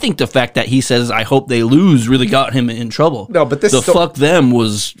 I think the fact that he says, I hope they lose, really got him in trouble. No, but this fuck them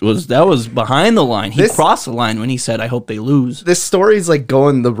was behind the line. He crossed the line when he said, I hope they lose. This story's like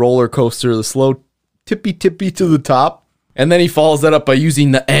going the roller coaster, the slow tippy to the top. And then he follows that up by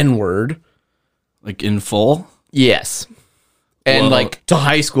using the N-word. Like in full? Yes. And like to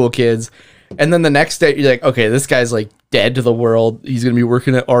high school kids. And then the next day, you're like, okay, this guy's like dead to the world. He's going to be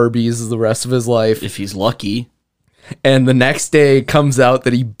working at Arby's the rest of his life. If he's lucky. And the next day it comes out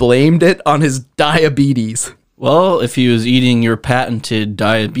that he blamed it on his diabetes. Well, if he was eating your patented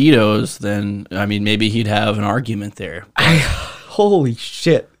Diabetos, then, I mean, maybe he'd have an argument there. Holy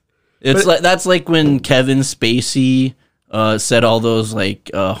shit. That's like when Kevin Spacey said all those like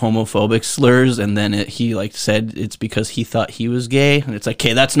homophobic slurs, and then he like said it's because he thought he was gay, and it's like,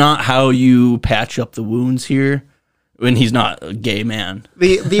 okay, that's not how you patch up the wounds here when he's not a gay man.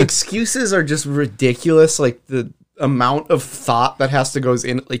 The excuses are just ridiculous. Like the amount of thought that has to goes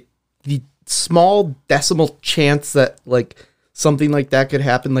in, like the small decimal chance that like something like that could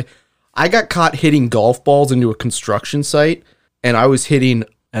happen. Like I got caught hitting golf balls into a construction site, and I was hitting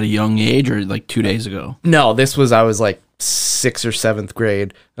at a young age, or like 2 days ago. No, I was like 6th or 7th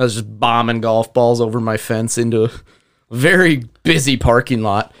grade. I was just bombing golf balls over my fence into a very busy parking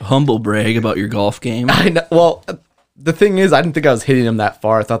lot. Humble brag about your golf game. I know. Well, the thing is, I didn't think I was hitting them that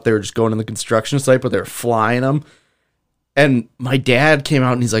far. I thought they were just going in the construction site, but they were flying them. And my dad came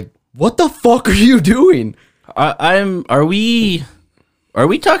out and he's like, "What the fuck are you doing?" Are we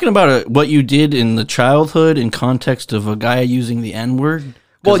talking about what you did in the childhood in context of a guy using the N-word?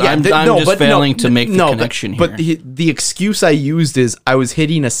 Well, yeah, I'm just failing to make the connection here. But the excuse I used is I was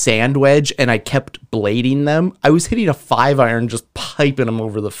hitting a sand wedge and I kept blading them. I was hitting a 5-iron, just piping them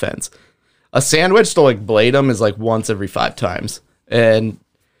over the fence. A sand wedge to like blade them is like once every 5 times. And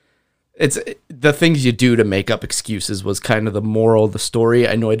it's the things you do to make up excuses was kind of the moral of the story.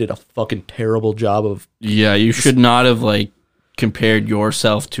 I know I did a fucking terrible job of. Yeah, you should not have like compared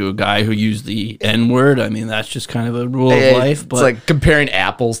yourself to a guy who used the N-word. I mean, that's just kind of a rule of life. But it's like comparing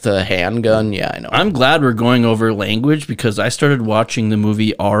apples to a handgun. Yeah, I know. I'm glad we're going over language because I started watching the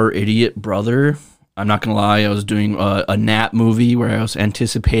movie Our Idiot Brother. I'm not going to lie, I was doing a nap movie where I was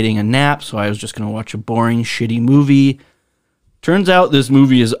anticipating a nap, so I was just going to watch a boring, shitty movie. Turns out this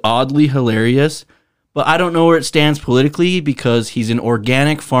movie is oddly hilarious, but I don't know where it stands politically because he's an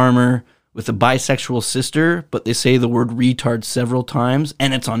organic farmer with a bisexual sister, but they say the word retard several times,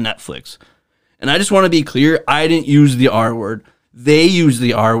 and it's on Netflix. And I just want to be clear, I didn't use the R word. They used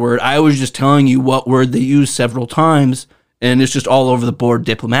the R word. I was just telling you what word they used several times, and it's just all over the board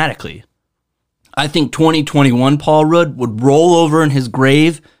diplomatically. I think 2021 Paul Rudd would roll over in his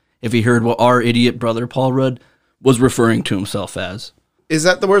grave if he heard what Our Idiot Brother Paul Rudd was referring to himself as. Is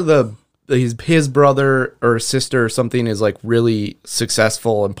that where his brother or sister or something is like really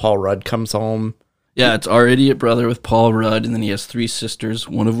successful and Paul Rudd comes home? Yeah, it's Our Idiot Brother with Paul Rudd, and then he has 3 sisters,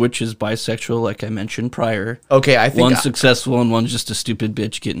 one of which is bisexual, like I mentioned prior. Okay, I think one's successful and one's just a stupid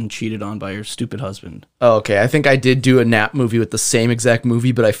bitch getting cheated on by her stupid husband. Okay, I think I did do a nap movie with the same exact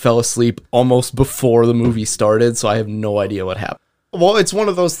movie, but I fell asleep almost before the movie started, so I have no idea what happened. Well, it's one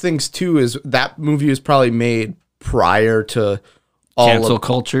of those things too, is that movie was probably made prior to cancel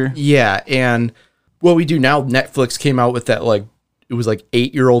culture. Yeah, and what we do now, Netflix came out with that, like, it was like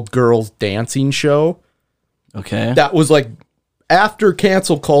 8-year-old girls dancing show. Okay. That was like after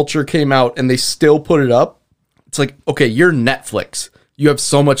cancel culture came out and they still put it up. It's like, okay, you're Netflix. You have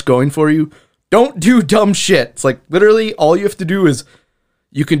so much going for you. Don't do dumb shit. It's like literally all you have to do is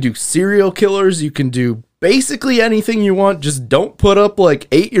you can do serial killers. You can do basically anything you want. Just don't put up like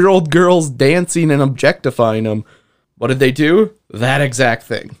 8-year-old girls dancing and objectifying them. What did they do? That exact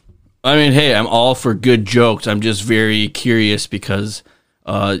thing. I mean, hey, I'm all for good jokes. I'm just very curious because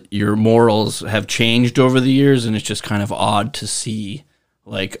your morals have changed over the years, and it's just kind of odd to see,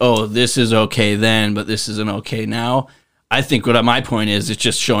 like, oh, this is okay then, but this isn't okay now. I think what my point is, it's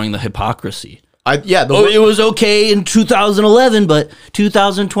just showing the hypocrisy. It was okay in 2011, but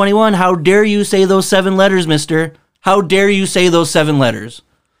 2021, how dare you say those 7 letters, mister? How dare you say those 7 letters?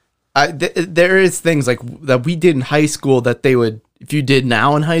 There is things like that we did in high school that they would, if you did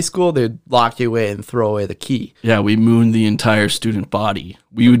now in high school, they'd lock you away and throw away the key. Yeah, we mooned the entire student body.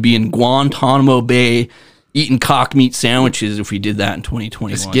 We would be in Guantanamo Bay eating cock meat sandwiches if we did that in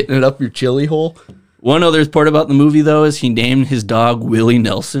 2021. Just getting it up your chili hole. One other part about the movie, though, is he named his dog Willie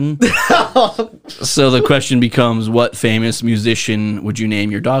Nelson. So the question becomes, what famous musician would you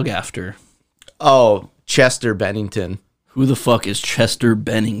name your dog after? Oh, Chester Bennington. Who the fuck is Chester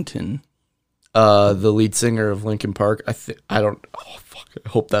Bennington? The lead singer of Linkin Park. I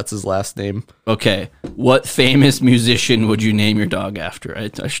hope that's his last name. Okay. What famous musician would you name your dog after?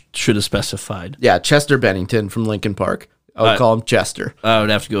 I should have specified. Yeah, Chester Bennington from Linkin Park. I would call him Chester. I would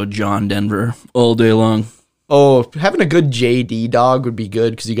have to go John Denver all day long. Oh, having a good JD dog would be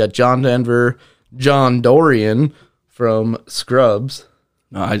good because you got John Denver, John Dorian from Scrubs.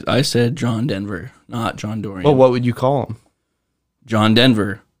 No, I said John Denver, not John Dorian. Well, what would you call him? John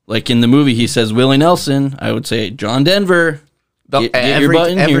Denver. Like in the movie, he says Willie Nelson. I would say John Denver. Get your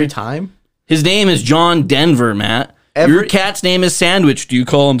butt in every here. time? His name is John Denver, Matt. Your cat's name is Sandwich. Do you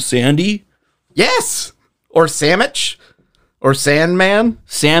call him Sandy? Yes. Or Sandwich. Or Sandman.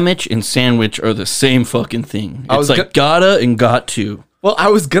 Sandwich and Sandwich are the same fucking thing. I It's was like gotta and got to. Well, I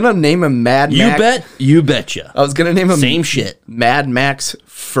was going to name him Mad You Max. bet. You betcha. I was going to name him Same shit. Mad Max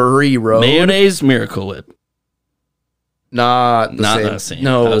Furry Road. Mayonnaise Miracle Whip. Not Not same. the same.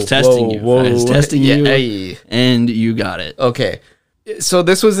 No. I was testing you. I was testing you. Hey. And you got it. Okay. So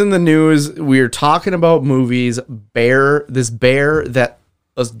this was in the news. We were talking about movies. This bear that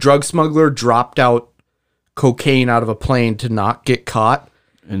a drug smuggler dropped out cocaine out of a plane to not get caught.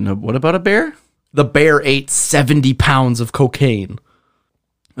 And what about a bear? The bear ate 70 pounds of cocaine.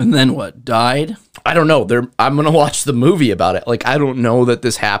 And then what? Died? I don't know. I'm going to watch the movie about it. Like, I don't know that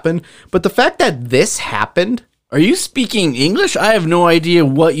this happened. But the fact that this happened... Are you speaking English? I have no idea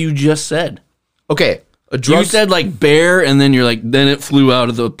what you just said. Okay. You said like bear, and then you're like, then it flew out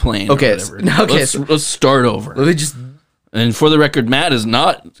of the plane. Okay. Or whatever. Okay. Let's start over. Let me just... And for the record, Matt is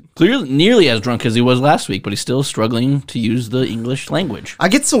not clearly nearly as drunk as he was last week, but he's still struggling to use the English language. I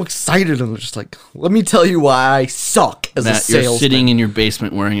get so excited and I'm just like, let me tell you why I suck as a Matt, you're salesman. sitting in your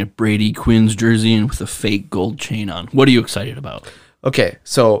basement wearing a Brady Quinn's jersey and with a fake gold chain on. What are you excited about? Okay,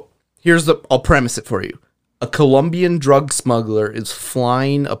 so I'll premise it for you. A Colombian drug smuggler is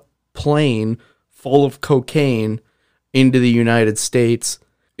flying a plane full of cocaine into the United States.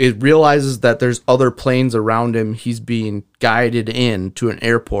 It realizes that there's other planes around him. He's being guided in to an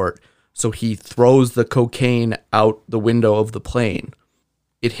airport. So he throws the cocaine out the window of the plane.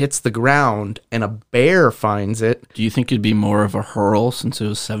 It hits the ground, and a bear finds it. Do you think it'd be more of a hurl since it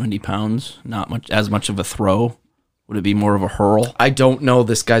was 70 pounds? Not as much of a throw? Would it be more of a hurl? I don't know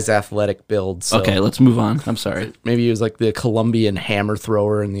this guy's athletic build. So Okay, let's move on. I'm sorry. maybe he was like the Colombian hammer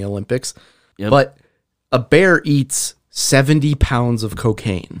thrower in the Olympics. Yep. But a bear eats 70 pounds of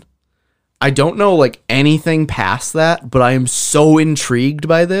cocaine. I don't know like anything past that, but I am so intrigued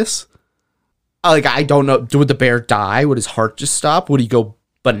by this. Like, I don't know. Would the bear die? Would his heart just stop? Would he go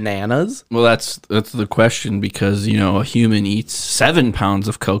bananas? Well, that's the question because, a human eats 7 pounds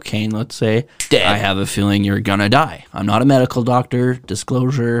of cocaine, let's say. Dead. I have a feeling you're going to die. I'm not a medical doctor.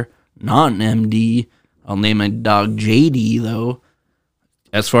 Disclosure, not an MD. I'll name my dog JD, though.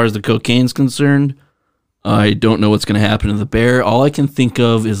 As far as the cocaine's concerned, I don't know what's going to happen to the bear. All I can think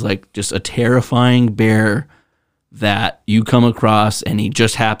of is like just a terrifying bear that you come across and he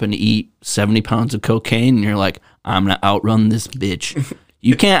just happened to eat 70 pounds of cocaine and you're like, I'm going to outrun this bitch.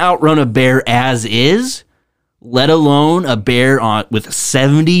 You can't outrun a bear as is, let alone a bear with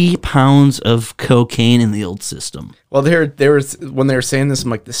 70 pounds of cocaine in the old system. Well, there was when they were saying this, I'm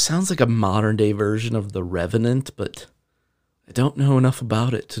like, this sounds like a modern day version of The Revenant, but I don't know enough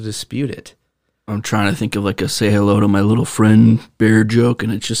about it to dispute it. I'm trying to think of like a say hello to my little friend bear joke,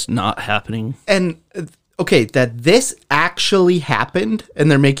 and it's just not happening. And okay, that this actually happened,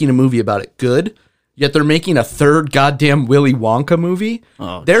 and they're making a movie about it. Good. Yet they're making a third goddamn Willy Wonka movie.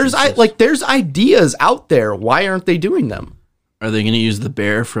 Oh, there's Jesus. there's ideas out there. Why aren't they doing them? Are they going to use the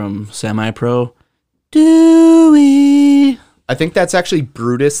bear from Semi-Pro? Dewey. I think that's actually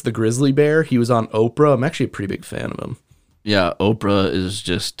Brutus the grizzly bear. He was on Oprah. I'm actually a pretty big fan of him. Yeah, Oprah is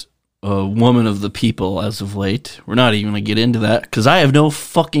just a woman of the people as of late. We're not even going to get into that because I have no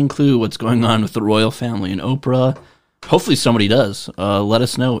fucking clue what's going on with the royal family and Oprah. Hopefully somebody does. Let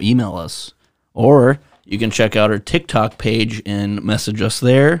us know. Email us. Or you can check out our TikTok page and message us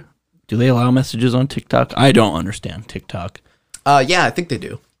there. Do they allow messages on TikTok? I don't understand TikTok. Yeah, I think they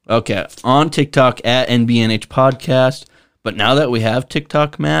do. Okay, on TikTok at NBNH Podcast. But now that we have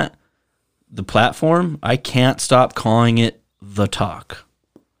TikTok, Matt, the platform, I can't stop calling it The Talk.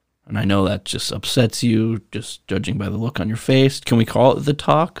 And I know that just upsets you, just judging by the look on your face. Can we call it The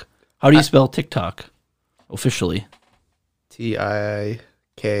Talk? How do you spell TikTok officially?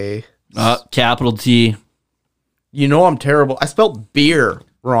 TIK. Capital T. You know I'm terrible. I spelled beer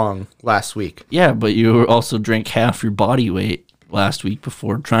wrong last week. Yeah, but you also drank half your body weight last week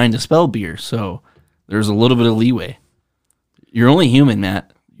before trying to spell beer. So there's a little bit of leeway. You're only human,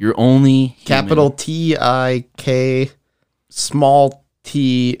 Matt. You're only human. Capital TIK, small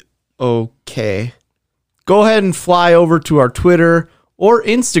TOK. Go ahead and fly over to our Twitter or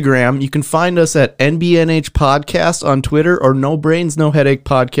Instagram. You can find us at NBNH Podcast on Twitter or No Brains, No Headache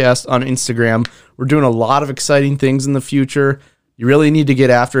Podcast on Instagram. We're doing a lot of exciting things in the future. You really need to get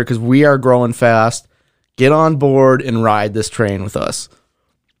after it because we are growing fast. Get on board and ride this train with us.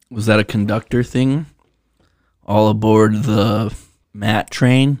 Was that a conductor thing? All aboard the Matt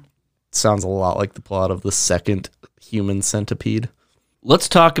train? Sounds a lot like the plot of the second Human Centipede. Let's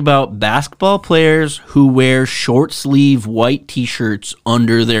talk about basketball players who wear short sleeve white t-shirts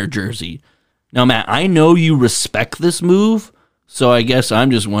under their jersey. Now, Matt, I know you respect this move, so I guess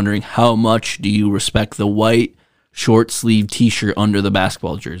I'm just wondering how much do you respect the white short sleeve t-shirt under the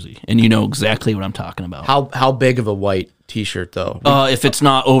basketball jersey? And you know exactly what I'm talking about. How big of a white t-shirt though? If it's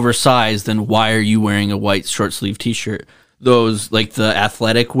not oversized, then why are you wearing a white short sleeve t-shirt? Those, like the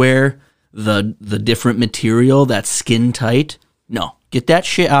athletic wear, the different material that's skin tight. No, get that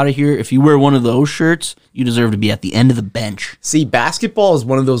shit out of here. If you wear one of those shirts, you deserve to be at the end of the bench. See, basketball is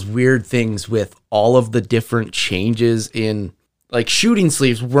one of those weird things with all of the different changes in, like, shooting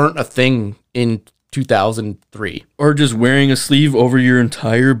sleeves weren't a thing in 2003. Or just wearing a sleeve over your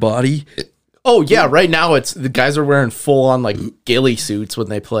entire body. Oh yeah, right now it's the guys are wearing full on like ghillie suits when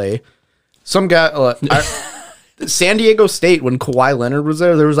they play. Some guy, San Diego State, when Kawhi Leonard was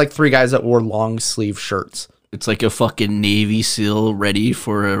there was like 3 guys that wore long sleeve shirts. It's like a fucking Navy SEAL ready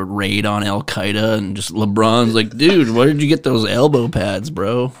for a raid on Al Qaeda, and just LeBron's like, dude, where did you get those elbow pads,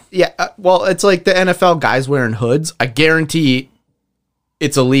 bro? Yeah, well, it's like the NFL guys wearing hoods. I guarantee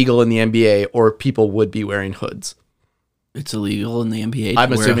it's illegal in the NBA, or people would be wearing hoods. It's illegal in the NBA.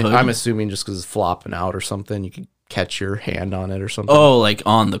 I'm assuming just because it's flopping out or something, you can catch your hand on it or something. Oh, like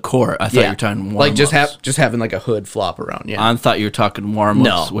on the court. I thought you were talking warm-ups. Like just having like a hood flop around. Yeah, I thought you were talking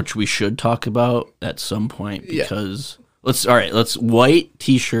warm-ups, No. which we should talk about at some point because let's white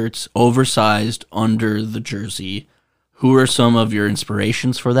t-shirts oversized under the jersey. Who are some of your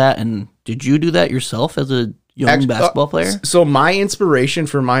inspirations for that? And did you do that yourself as a young basketball player? So my inspiration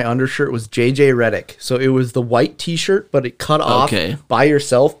for my undershirt was JJ Redick. So it was the white t-shirt, but it cut off by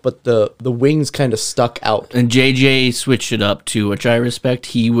yourself, but the wings kind of stuck out. And JJ switched it up too, which I respect.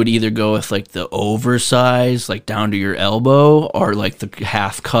 He would either go with like the oversized, like down to your elbow, or like the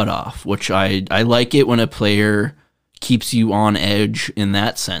half cut off, which I like it when a player keeps you on edge in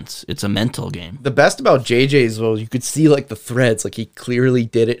that sense. It's a mental game. The best about JJ's, well, you could see like the threads, like he clearly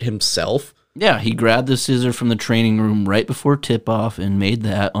did it himself. Yeah, he grabbed the scissor from the training room right before tip-off and made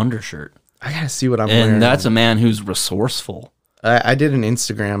that undershirt. I gotta see what I'm wearing. And that's a man who's resourceful. I did an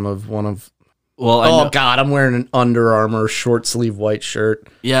Instagram of one of... Well, God, I'm wearing an Under Armour short sleeve white shirt.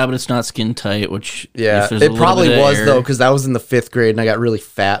 Yeah, but it's not skin tight, which... Yeah, it probably was, though, because that was in the 5th grade, and I got really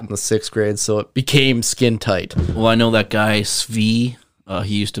fat in the 6th grade, so it became skin tight. Well, I know that guy, Svi.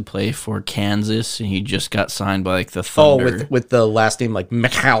 He used to play for Kansas, and he just got signed by, like, the Thunder. Oh, with the last name, like,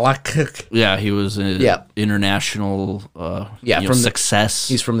 Michalak. Yeah, he was an international from success.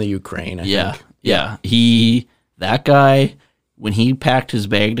 He's from the Ukraine, I think. Yeah. That guy... When he packed his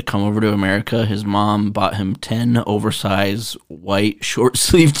bag to come over to America, his mom bought him 10 oversized white short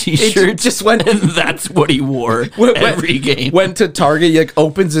sleeve t-shirts. Just went, and that's what he wore every game. Went to Target, he like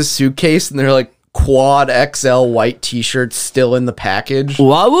opens his suitcase, and they're like quad XL white t-shirts still in the package.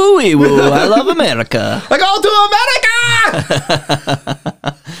 Woo-wee-woo, I love America. I go to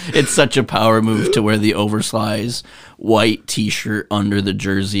America! It's such a power move to wear the oversized white t-shirt under the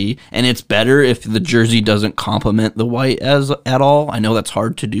jersey, and it's better if the jersey doesn't complement the white at all. I know that's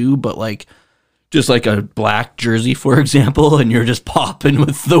hard to do, but like just like a black jersey, for example, and you're just popping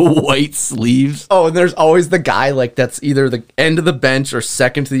with the white sleeves. Oh, and there's always the guy like that's either the end of the bench or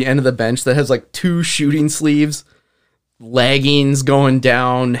second to the end of the bench that has like 2 shooting sleeves, leggings going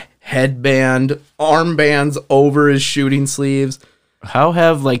down, headband, armbands over his shooting sleeves. How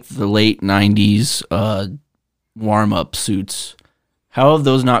have like the late 90s warm-up suits, how have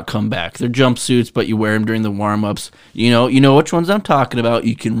those not come back? They're jumpsuits, but you wear them during the warm-ups. You know which ones I'm talking about.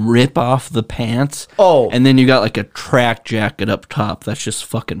 You can rip off the pants. Oh. And then you got like a track jacket up top that's just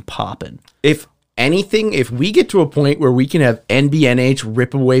fucking popping. If anything, if we get to a point where we can have NBNH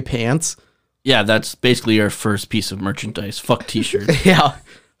rip away pants. Yeah, that's basically our first piece of merchandise. Fuck t-shirts. Yeah.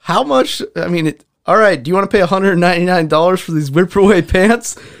 How much? I mean, all right, do you want to pay $199 for these rip away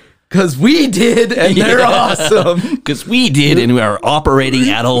pants? Because we did, and they're awesome. Because we did, and we are operating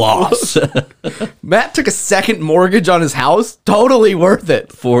at a loss. Matt took a second mortgage on his house. Totally worth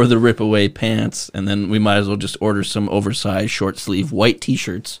it. For the rip-away pants, and then we might as well just order some oversized short-sleeve white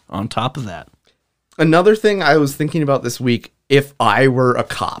t-shirts on top of that. Another thing I was thinking about this week, if I were a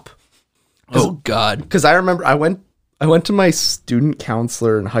cop. Oh, God. Because I remember I went to my student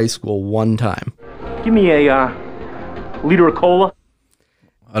counselor in high school one time. Give me a liter of cola.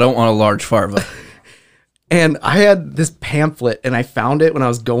 I don't want a large farva. And I had this pamphlet, and I found it when I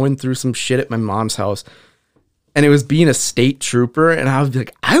was going through some shit at my mom's house. And it was being a state trooper, and I was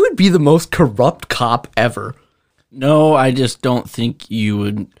like, I would be the most corrupt cop ever. No, I just don't think you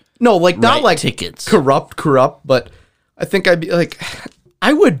would. No, like not like tickets. Corrupt, but I think I'd be like,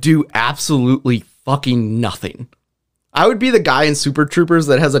 I would do absolutely fucking nothing. I would be the guy in Super Troopers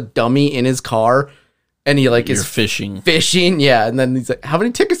that has a dummy in his car. And he like is fishing, yeah. And then he's like, "How many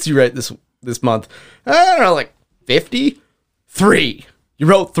tickets do you write this month?" I don't know, like 50. 3. You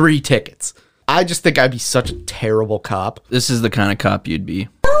wrote 3 tickets. I just think I'd be such a terrible cop. This is the kind of cop you'd be.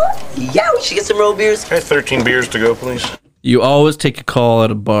 Yeah, we should get some road beers. Can I have 13 beers to go, please? You always take a call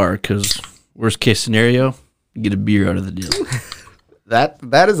at a bar because worst case scenario, you get a beer out of the deal.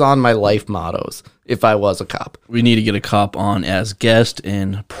 That is on my life mottos. If I was a cop, we need to get a cop on as guest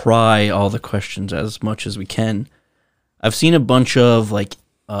and pry all the questions as much as we can. I've seen a bunch of like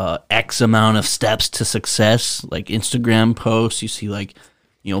X amount of steps to success, like Instagram posts. You see like,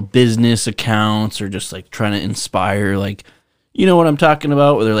 business accounts or just like trying to inspire, like, you know what I'm talking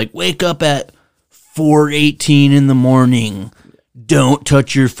about? Where they're like, wake up at 4:18 in the morning. Don't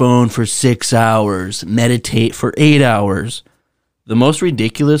touch your phone for 6 hours. Meditate for 8 hours. The most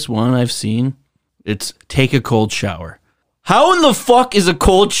ridiculous one I've seen, it's take a cold shower. How in the fuck is a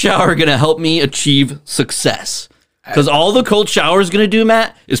cold shower going to help me achieve success? Because all the cold shower is going to do,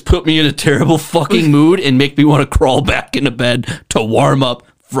 Matt, is put me in a terrible fucking mood and make me want to crawl back into bed to warm up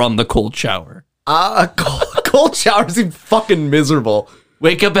from the cold shower. Cold showers seem fucking miserable.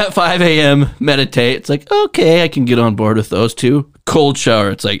 Wake up at 5 a.m., meditate. It's like, okay, I can get on board with those two. Cold shower,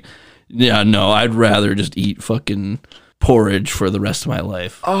 it's like, yeah, no, I'd rather just eat fucking porridge for the rest of my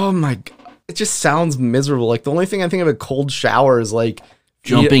life. Oh my God. It just sounds miserable. Like the only thing I think of a cold shower is like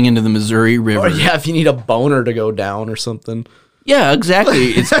jumping into the Missouri River. Or yeah, if you need a boner to go down or something. Yeah,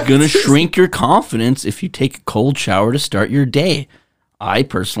 exactly. It's going to shrink your confidence if you take a cold shower to start your day. I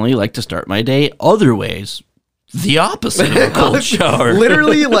personally like to start my day other ways. The opposite of a cold shower.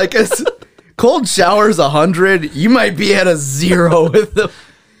 Literally, like a cold shower's 100. You might be at a 0 with them.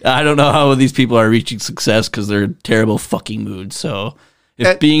 I don't know how these people are reaching success because they're in terrible fucking moods. So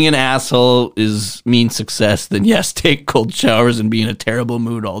if being an asshole means success, then yes, take cold showers and be in a terrible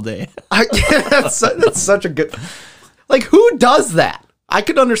mood all day. That's such a good... Like, who does that? I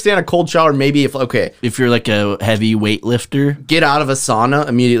could understand a cold shower maybe if you're like a heavy weightlifter, get out of a sauna,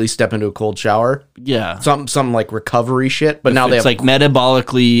 immediately step into a cold shower. Yeah. Some like recovery shit. But if now it's like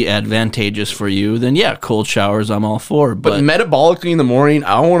metabolically advantageous for you, then yeah, cold showers I'm all for. But metabolically in the morning,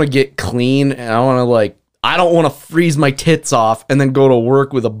 I want to get clean and I don't want to freeze my tits off and then go to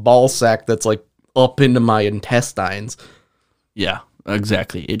work with a ball sack that's like up into my intestines. Yeah,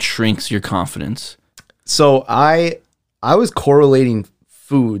 exactly. It shrinks your confidence. So I was correlating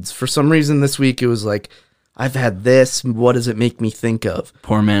foods. For some reason this week it was like, I've had this, what does it make me think of?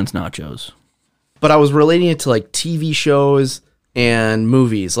 Poor man's nachos. But I was relating it to like TV shows and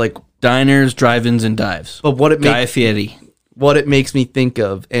movies, like diners, drive-ins, and dives. But Guy Fieri. What it makes me think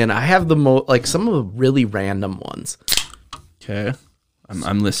of, and I have some of the really random ones. Okay,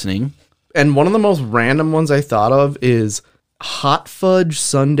 I'm listening. And one of the most random ones I thought of is hot fudge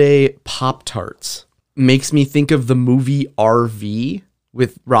sundae Pop-Tarts. Makes me think of the movie RV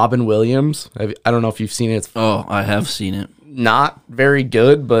with Robin Williams. I don't know if you've seen it. Oh, I have seen it. Not very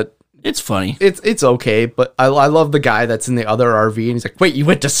good, but it's funny. It's okay, but I love the guy that's in the other RV, and he's like, wait, you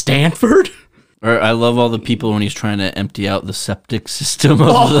went to Stanford? Or I love all the people when he's trying to empty out the septic system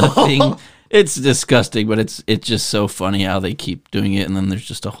of the thing. It's disgusting, but it's just so funny how they keep doing it, and then there's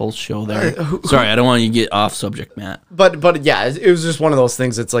just a whole show there. Sorry, I don't want you to get off subject, Matt. But yeah, it was just one of those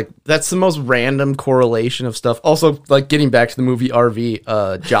things. It's like, that's the most random correlation of stuff. Also, like, getting back to the movie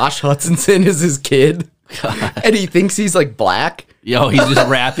RV, Josh Hutcherson is his kid, and he thinks he's like black. Yo, he's just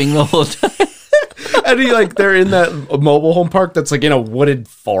rapping the whole time. And they're in that mobile home park that's like in a wooded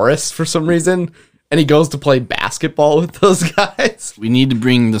forest for some reason. And he goes to play basketball with those guys. We need to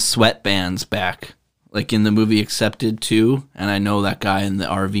bring the sweatbands back. Like in the movie Accepted 2. And I know that guy in the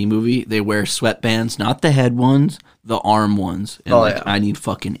RV movie. They wear sweatbands, not the head ones, the arm ones. And yeah. I need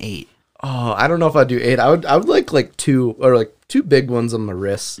fucking 8. Oh, I don't know if I'd do 8. I would like 2, or like 2 big ones on my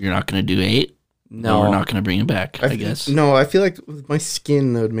wrists. You're not going to do 8? No. We're not going to bring it back, I guess. No, I feel like with my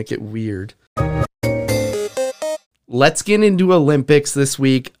skin, that would make it weird. Let's get into Olympics this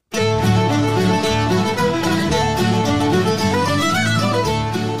week.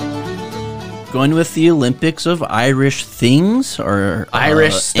 Going with the Olympics of Irish things or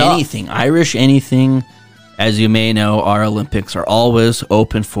Irish stuff. Anything. Irish anything. As you may know, our Olympics are always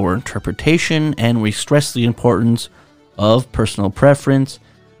open for interpretation, and we stress the importance of personal preference.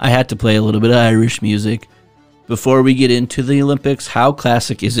 I had to play a little bit of Irish music. Before we get into the Olympics, how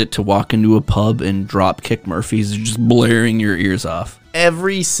classic is it to walk into a pub and Dropkick Murphys just blaring your ears off?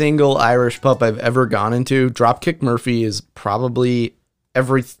 Every single Irish pub I've ever gone into, Dropkick Murphy is probably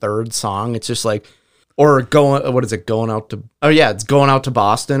every third song. It's just like, or going out to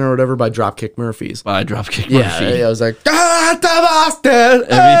Boston or whatever by Dropkick Murphys. By Dropkick Murphy. Yeah, I was like, to Boston.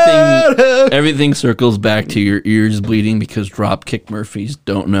 Everything circles back to your ears bleeding because Dropkick Murphys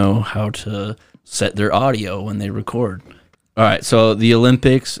don't know how to set their audio when they record. All right, so the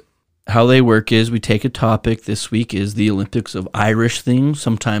Olympics, how they work is we take a topic. This week is the Olympics of Irish things.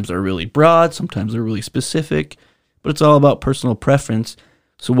 Sometimes they're really broad, sometimes they're really specific, but it's all about personal preference.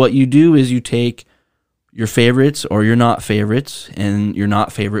 So what you do is you take your favorites or your not favorites, and your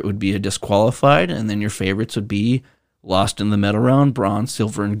not favorite would be a disqualified, and then your favorites would be lost in the medal round, bronze,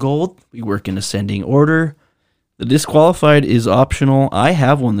 silver, and gold. We work in ascending order. The disqualified is optional. I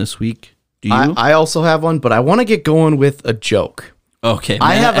have one this week. Do you? I also have one, but I want to get going with a joke. Okay,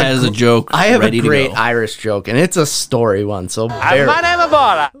 Matt has a joke. I have a ready great to go. Irish joke, and it's a story one. So bear.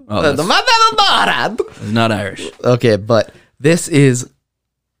 Oh, that's not Irish. Okay, but this is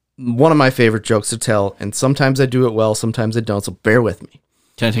one of my favorite jokes to tell, and sometimes I do it well, sometimes I don't. So bear with me.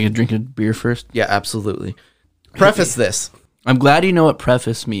 Can I take a drink of beer first? Yeah, absolutely. Preface this. I'm glad you know what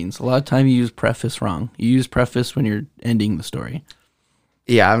preface means. A lot of time you use preface wrong. You use preface when you're ending the story.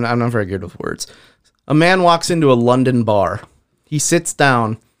 Yeah, I'm not very good with words. A man walks into a London bar. He sits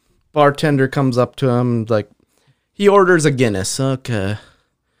down. Bartender comes up to him, like, he orders a Guinness. Okay.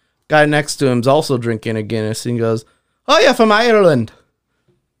 Guy next to him's also drinking a Guinness. And he goes, "Oh, you're from Ireland."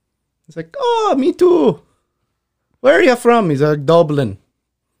 He's like, "Oh, me too. Where are you from?" He's like, "Dublin."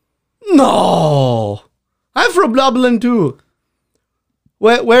 "No, I'm from Dublin too."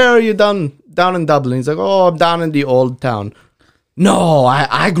 Where are you down in Dublin?" He's like, "Oh, I'm down in the old town." No,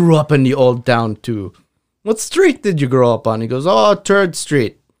 I grew up in the old town too. What street did you grow up on? He goes, oh, 3rd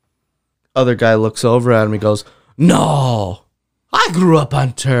Street. Other guy looks over at him. He goes, no, I grew up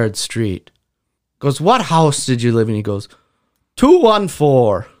on 3rd Street. Goes, what house did you live in? He goes,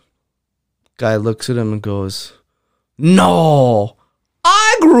 214. Guy looks at him and goes, no,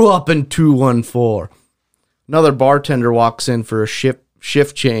 I grew up in 214. Another bartender walks in for a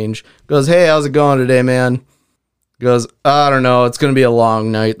shift change. Goes, hey, how's it going today, man? Goes, I don't know. It's going to be a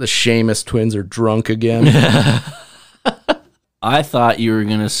long night. The Seamus twins are drunk again. I thought you were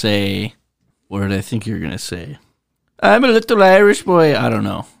going to say, what did I think you were going to say? I'm a little Irish boy. I don't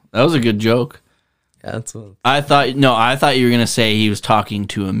know. That was a good joke. Yeah, that's what... I thought you were going to say he was talking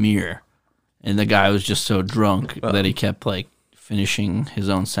to a mirror and the guy was just so drunk that he kept like finishing his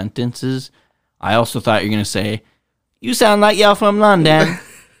own sentences. I also thought you were going to say, you sound like y'all from London.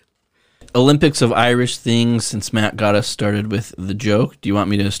 Olympics of Irish things, since Matt got us started with the joke. Do you want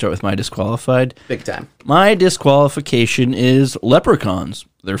me to start with my disqualified? Big time. My disqualification is leprechauns.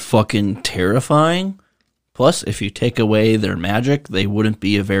 They're fucking terrifying. Plus, if you take away their magic, they wouldn't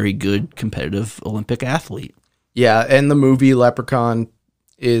be a very good competitive Olympic athlete. Yeah, and the movie Leprechaun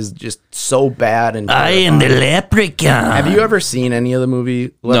is just so bad and I am the leprechaun. Have you ever seen any of the movie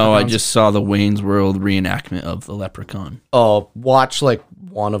Leprechauns? No, I just saw the Wayne's World reenactment of the leprechaun. Oh, watch like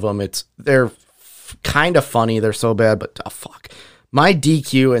one of them. They're kind of funny. They're so bad, but fuck. My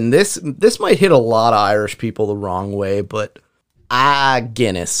DQ, and this might hit a lot of Irish people the wrong way, but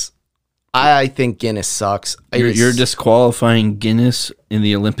Guinness. I think Guinness sucks. You're disqualifying Guinness in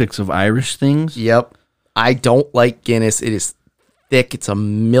the Olympics of Irish things? Yep. I don't like Guinness. It is thick. It's a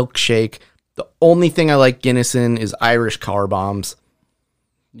milkshake. The only thing I like Guinness in is Irish car bombs.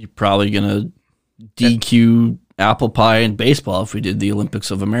 You're probably going to DQ apple pie and baseball if we did the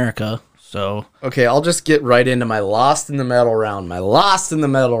Olympics of America. So okay, I'll just get right into my lost in the medal round. My lost in the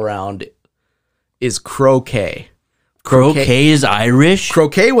medal round is croquet. Croquet is Irish?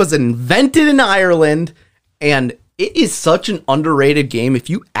 Croquet was invented in Ireland, and it is such an underrated game.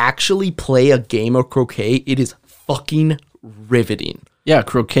 If you actually play a game of croquet, it is fucking riveting. Yeah,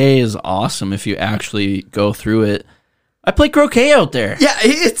 croquet is awesome if you actually go through it. I play croquet out there. Yeah,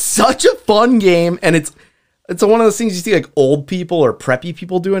 it's such a fun game, and it's one of those things you see like old people or preppy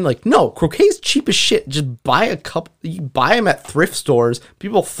people doing. Like, no, croquet's cheap as shit. Just buy a couple. You buy them at thrift stores.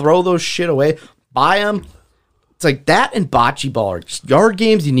 People throw those shit away. Buy them. It's like that and bocce ball are just yard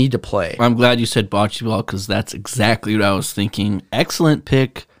games you need to play. I'm glad you said bocce ball because that's exactly what I was thinking. Excellent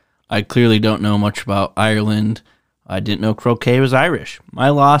pick. I clearly don't know much about Ireland. I didn't know croquet was Irish. My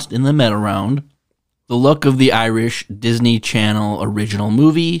lost in the medal round. The Look of the Irish Disney Channel original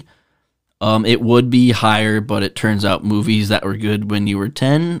movie. It would be higher, but it turns out movies that were good when you were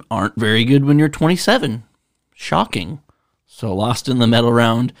 10 aren't very good when you're 27. Shocking. So lost in the medal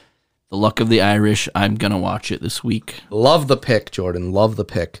round. The Luck of the Irish. I'm going to watch it this week. Love the pick, Jordan. Love the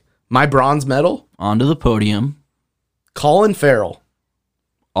pick. My bronze medal. Onto the podium. Colin Farrell.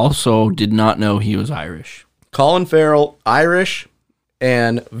 Also did not know he was Irish. Colin Farrell, Irish,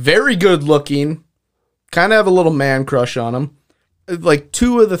 and very good looking. Kind of have a little man crush on him. Like,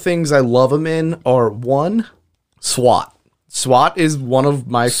 two of the things I love him in are, one, SWAT. SWAT is one of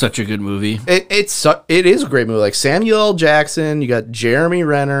my... Such a good movie. It is a great movie. Like, Samuel L. Jackson, you got Jeremy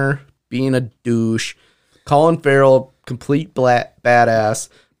Renner being a douche. Colin Farrell, complete badass.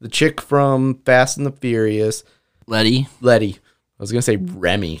 The chick from Fast and the Furious. Letty. I was going to say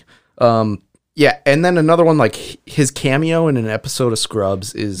Remy. Yeah, and then another one, like, his cameo in an episode of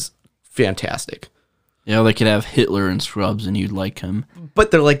Scrubs is fantastic. Yeah, they could have Hitler in Scrubs and you'd like him.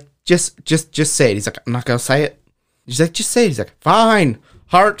 But they're like, just say it. He's like, I'm not going to say it. He's like, just say it. He's like, fine.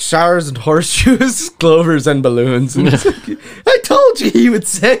 Heart, showers, and horseshoes, clovers, and balloons. And like, I told you he would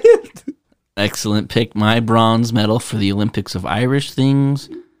say it. Excellent pick. My bronze medal for the Olympics of Irish things.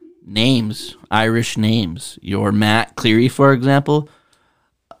 Names. Irish names. Your Matt Cleary, for example.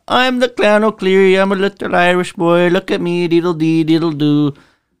 I'm the Clown O'Cleary. I'm a little Irish boy. Look at me. Diddle-dee, diddle-doo.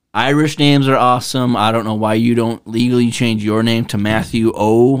 Irish names are awesome. I don't know why you don't legally change your name to Matthew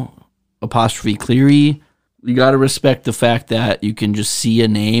O' Cleary. You got to respect the fact that you can just see a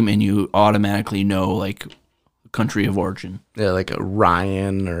name and you automatically know, like, country of origin. Yeah, like a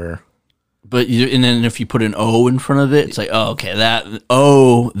Ryan or... But and then if you put an O in front of it, it's like, oh, okay,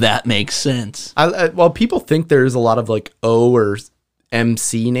 that makes sense. Well, people think there's a lot of, like, O or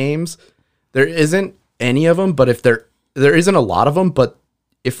MC names. There isn't any of them, but if there isn't a lot of them, but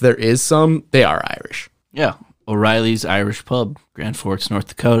if there is some, they are Irish. Yeah. O'Reilly's Irish Pub, Grand Forks, North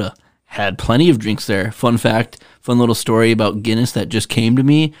Dakota. Had plenty of drinks there. Fun fact, fun little story about Guinness that just came to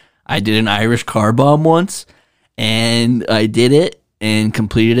me. I did an Irish car bomb once, And I did it and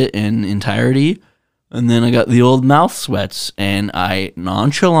completed it in entirety. And then I got the old mouth sweats, and I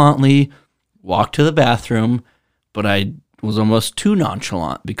nonchalantly walked to the bathroom, but I was almost too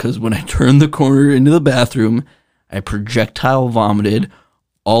nonchalant because when I turned the corner into the bathroom, I projectile vomited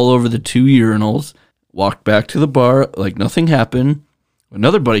all over the 2 urinals, walked back to the bar like nothing happened.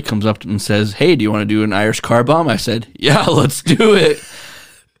 Another buddy comes up and says, "Hey, do you want to do an Irish car bomb?" I said, "Yeah, let's do it."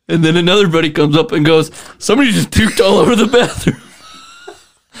 And then another buddy comes up and goes, "Somebody just puked all over the bathroom."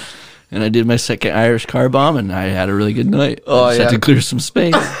 And I did my second Irish car bomb, and I had a really good night. I just had to clear some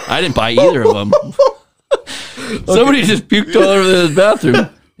space. I didn't buy either of them. Somebody just puked all over the bathroom.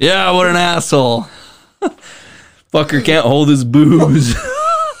 Yeah, what an asshole. Fucker can't hold his booze.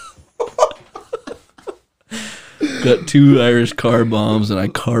 Got 2 Irish car bombs, and I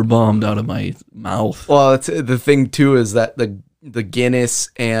car bombed out of my mouth. Well, it's, the thing, too, is that the Guinness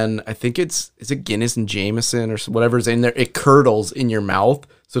and I think is it Guinness and Jameson or whatever's in there, it curdles in your mouth.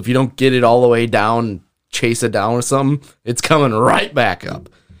 So if you don't get it all the way down and chase it down with something, it's coming right back up.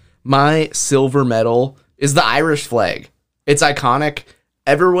 My silver medal is the Irish flag. It's iconic.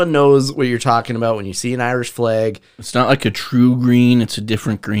 Everyone knows what you're talking about when you see an Irish flag. It's not like a true green. It's a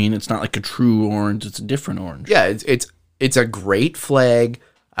different green. It's not like a true orange. It's a different orange. Yeah, it's a great flag.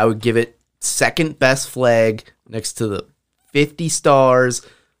 I would give it second best flag next to the 50 stars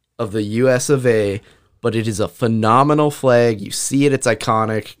of the US of A, but it is a phenomenal flag. You see it, it's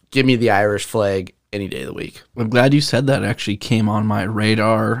iconic. Give me the Irish flag any day of the week. I'm glad you said that. It actually came on my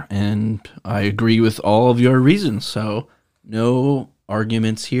radar, and I agree with all of your reasons. So no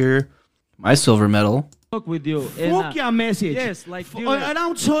arguments here. My silver medal. Fuck with you. Fuck your message. Yes, like I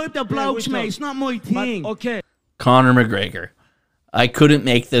don't type the blokes, mate. It's not my thing. Okay. Conor McGregor. I couldn't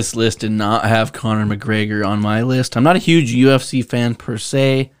make this list and not have Conor McGregor on my list. I'm not a huge UFC fan per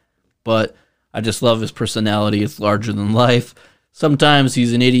se, but I just love his personality. It's larger than life. Sometimes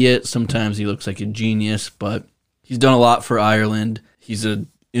he's an idiot. Sometimes he looks like a genius, but he's done a lot for Ireland. He's an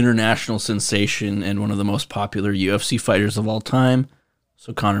international sensation and one of the most popular UFC fighters of all time.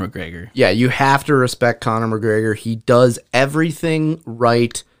 So Conor McGregor. Yeah, you have to respect Conor McGregor. He does everything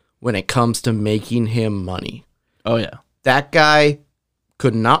right when it comes to making him money. Oh, yeah. That guy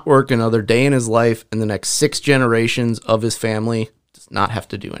could not work another day in his life, and the next 6 generations of his family does not have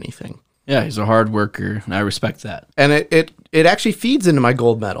to do anything. Yeah, he's a hard worker, and I respect that. And it actually feeds into my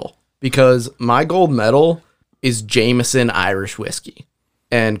gold medal, because my gold medal is Jameson Irish whiskey.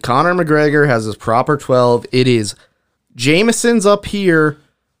 And Conor McGregor has his proper 12. It is Jameson's up here.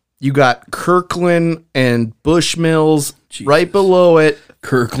 You got Kirkland and Bushmills right below it.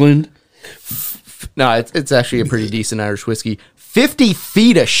 Kirkland? No, it's actually a pretty decent Irish whiskey. 50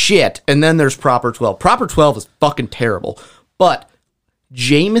 feet of shit, and then there's Proper 12. Proper 12 is fucking terrible. But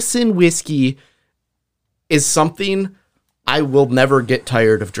Jameson whiskey is something I will never get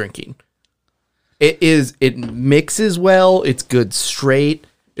tired of drinking. It mixes well, it's good straight.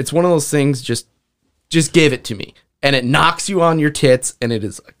 It's one of those things, just give it to me. And it knocks you on your tits, and it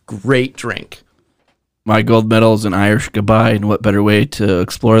is a great drink. My gold medal is an Irish goodbye, and what better way to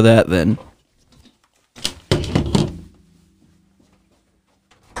explore that than...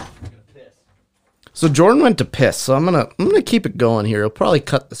 So Jordan went to piss, so I'm gonna keep it going here. I'll probably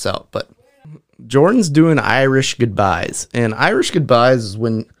cut this out, but Jordan's doing Irish goodbyes. And Irish goodbyes is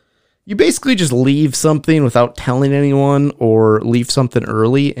when you basically just leave something without telling anyone or leave something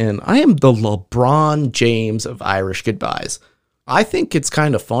early. And I am the LeBron James of Irish goodbyes. I think it's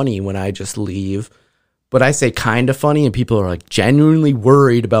kind of funny when I just leave, but I say kind of funny and people are like genuinely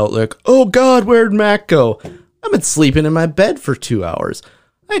worried about like, oh God, where'd Mac go? I've been sleeping in my bed for 2 hours.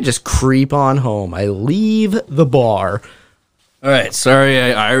 I just creep on home. I leave the bar. All right, sorry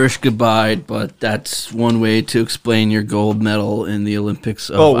I Irish goodbye, but that's one way to explain your gold medal in the Olympics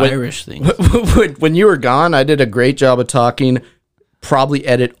of Irish things. When you were gone, I did a great job of talking. Probably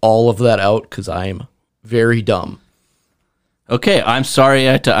edit all of that out because I'm very dumb. Okay, I'm sorry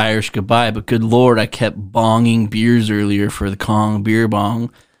I had to Irish goodbye, but good Lord, I kept bonging beers earlier for the Kong beer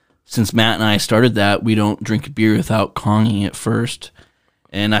bong. Since Matt and I started that, we don't drink beer without Konging it first.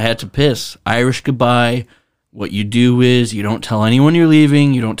 And I had to piss. Irish goodbye. What you do is you don't tell anyone you're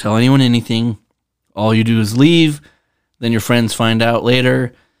leaving. You don't tell anyone anything. All you do is leave. Then your friends find out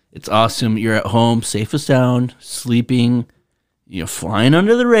later. It's awesome. You're at home, safe and sound, sleeping, flying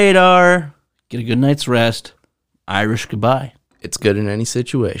under the radar. Get a good night's rest. Irish goodbye. It's good in any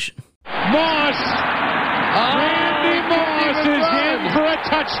situation. Moss! Randy Moss is in for a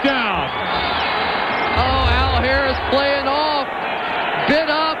touchdown. Oh, Al Harris playing off. Bit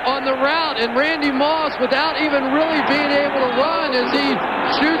up on the route, and Randy Moss, without even really being able to run, as he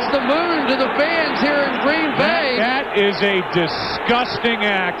shoots the moon to the fans here in Green Bay. That is a disgusting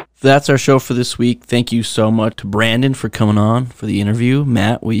act. That's our show for this week. Thank you so much to Brandon for coming on for the interview.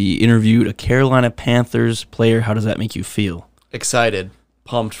 Matt, we interviewed a Carolina Panthers player. How does that make you feel? Excited,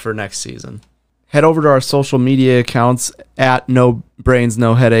 pumped for next season. Head over to our social media accounts at No Brains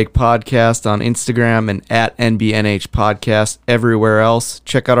No Headache Podcast on Instagram and at NBNH Podcast everywhere else.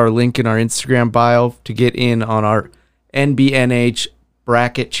 Check out our link in our Instagram bio to get in on our NBNH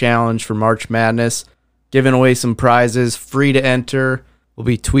Bracket Challenge for March Madness. Giving away some prizes, free to enter. We'll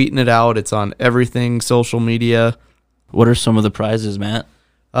be tweeting it out. It's on everything social media. What are some of the prizes, Matt?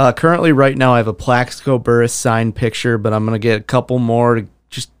 Currently, right now, I have a Plaxico Burress signed picture, but I'm going to get a couple more to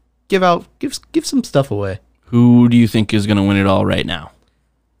just give some stuff away. Who do you think is going to win it all right now?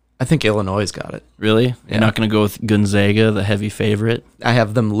 I think Illinois got it. Really? Yeah. You're not going to go with Gonzaga, the heavy favorite? I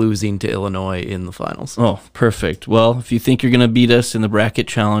have them losing to Illinois in the finals. Oh, perfect. Well, if you think you're going to beat us in the bracket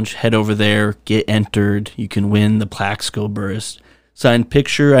challenge, head over there, get entered. You can win the Plaxico Burress signed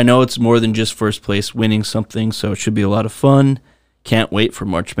picture. I know it's more than just first place winning something, so it should be a lot of fun. Can't wait for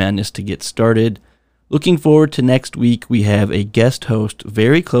March Madness to get started. Looking forward to next week. We have a guest host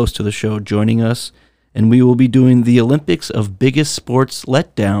very close to the show joining us, and we will be doing the Olympics of biggest sports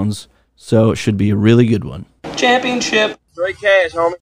letdowns, so it should be a really good one. Championship. Straight cash, homie.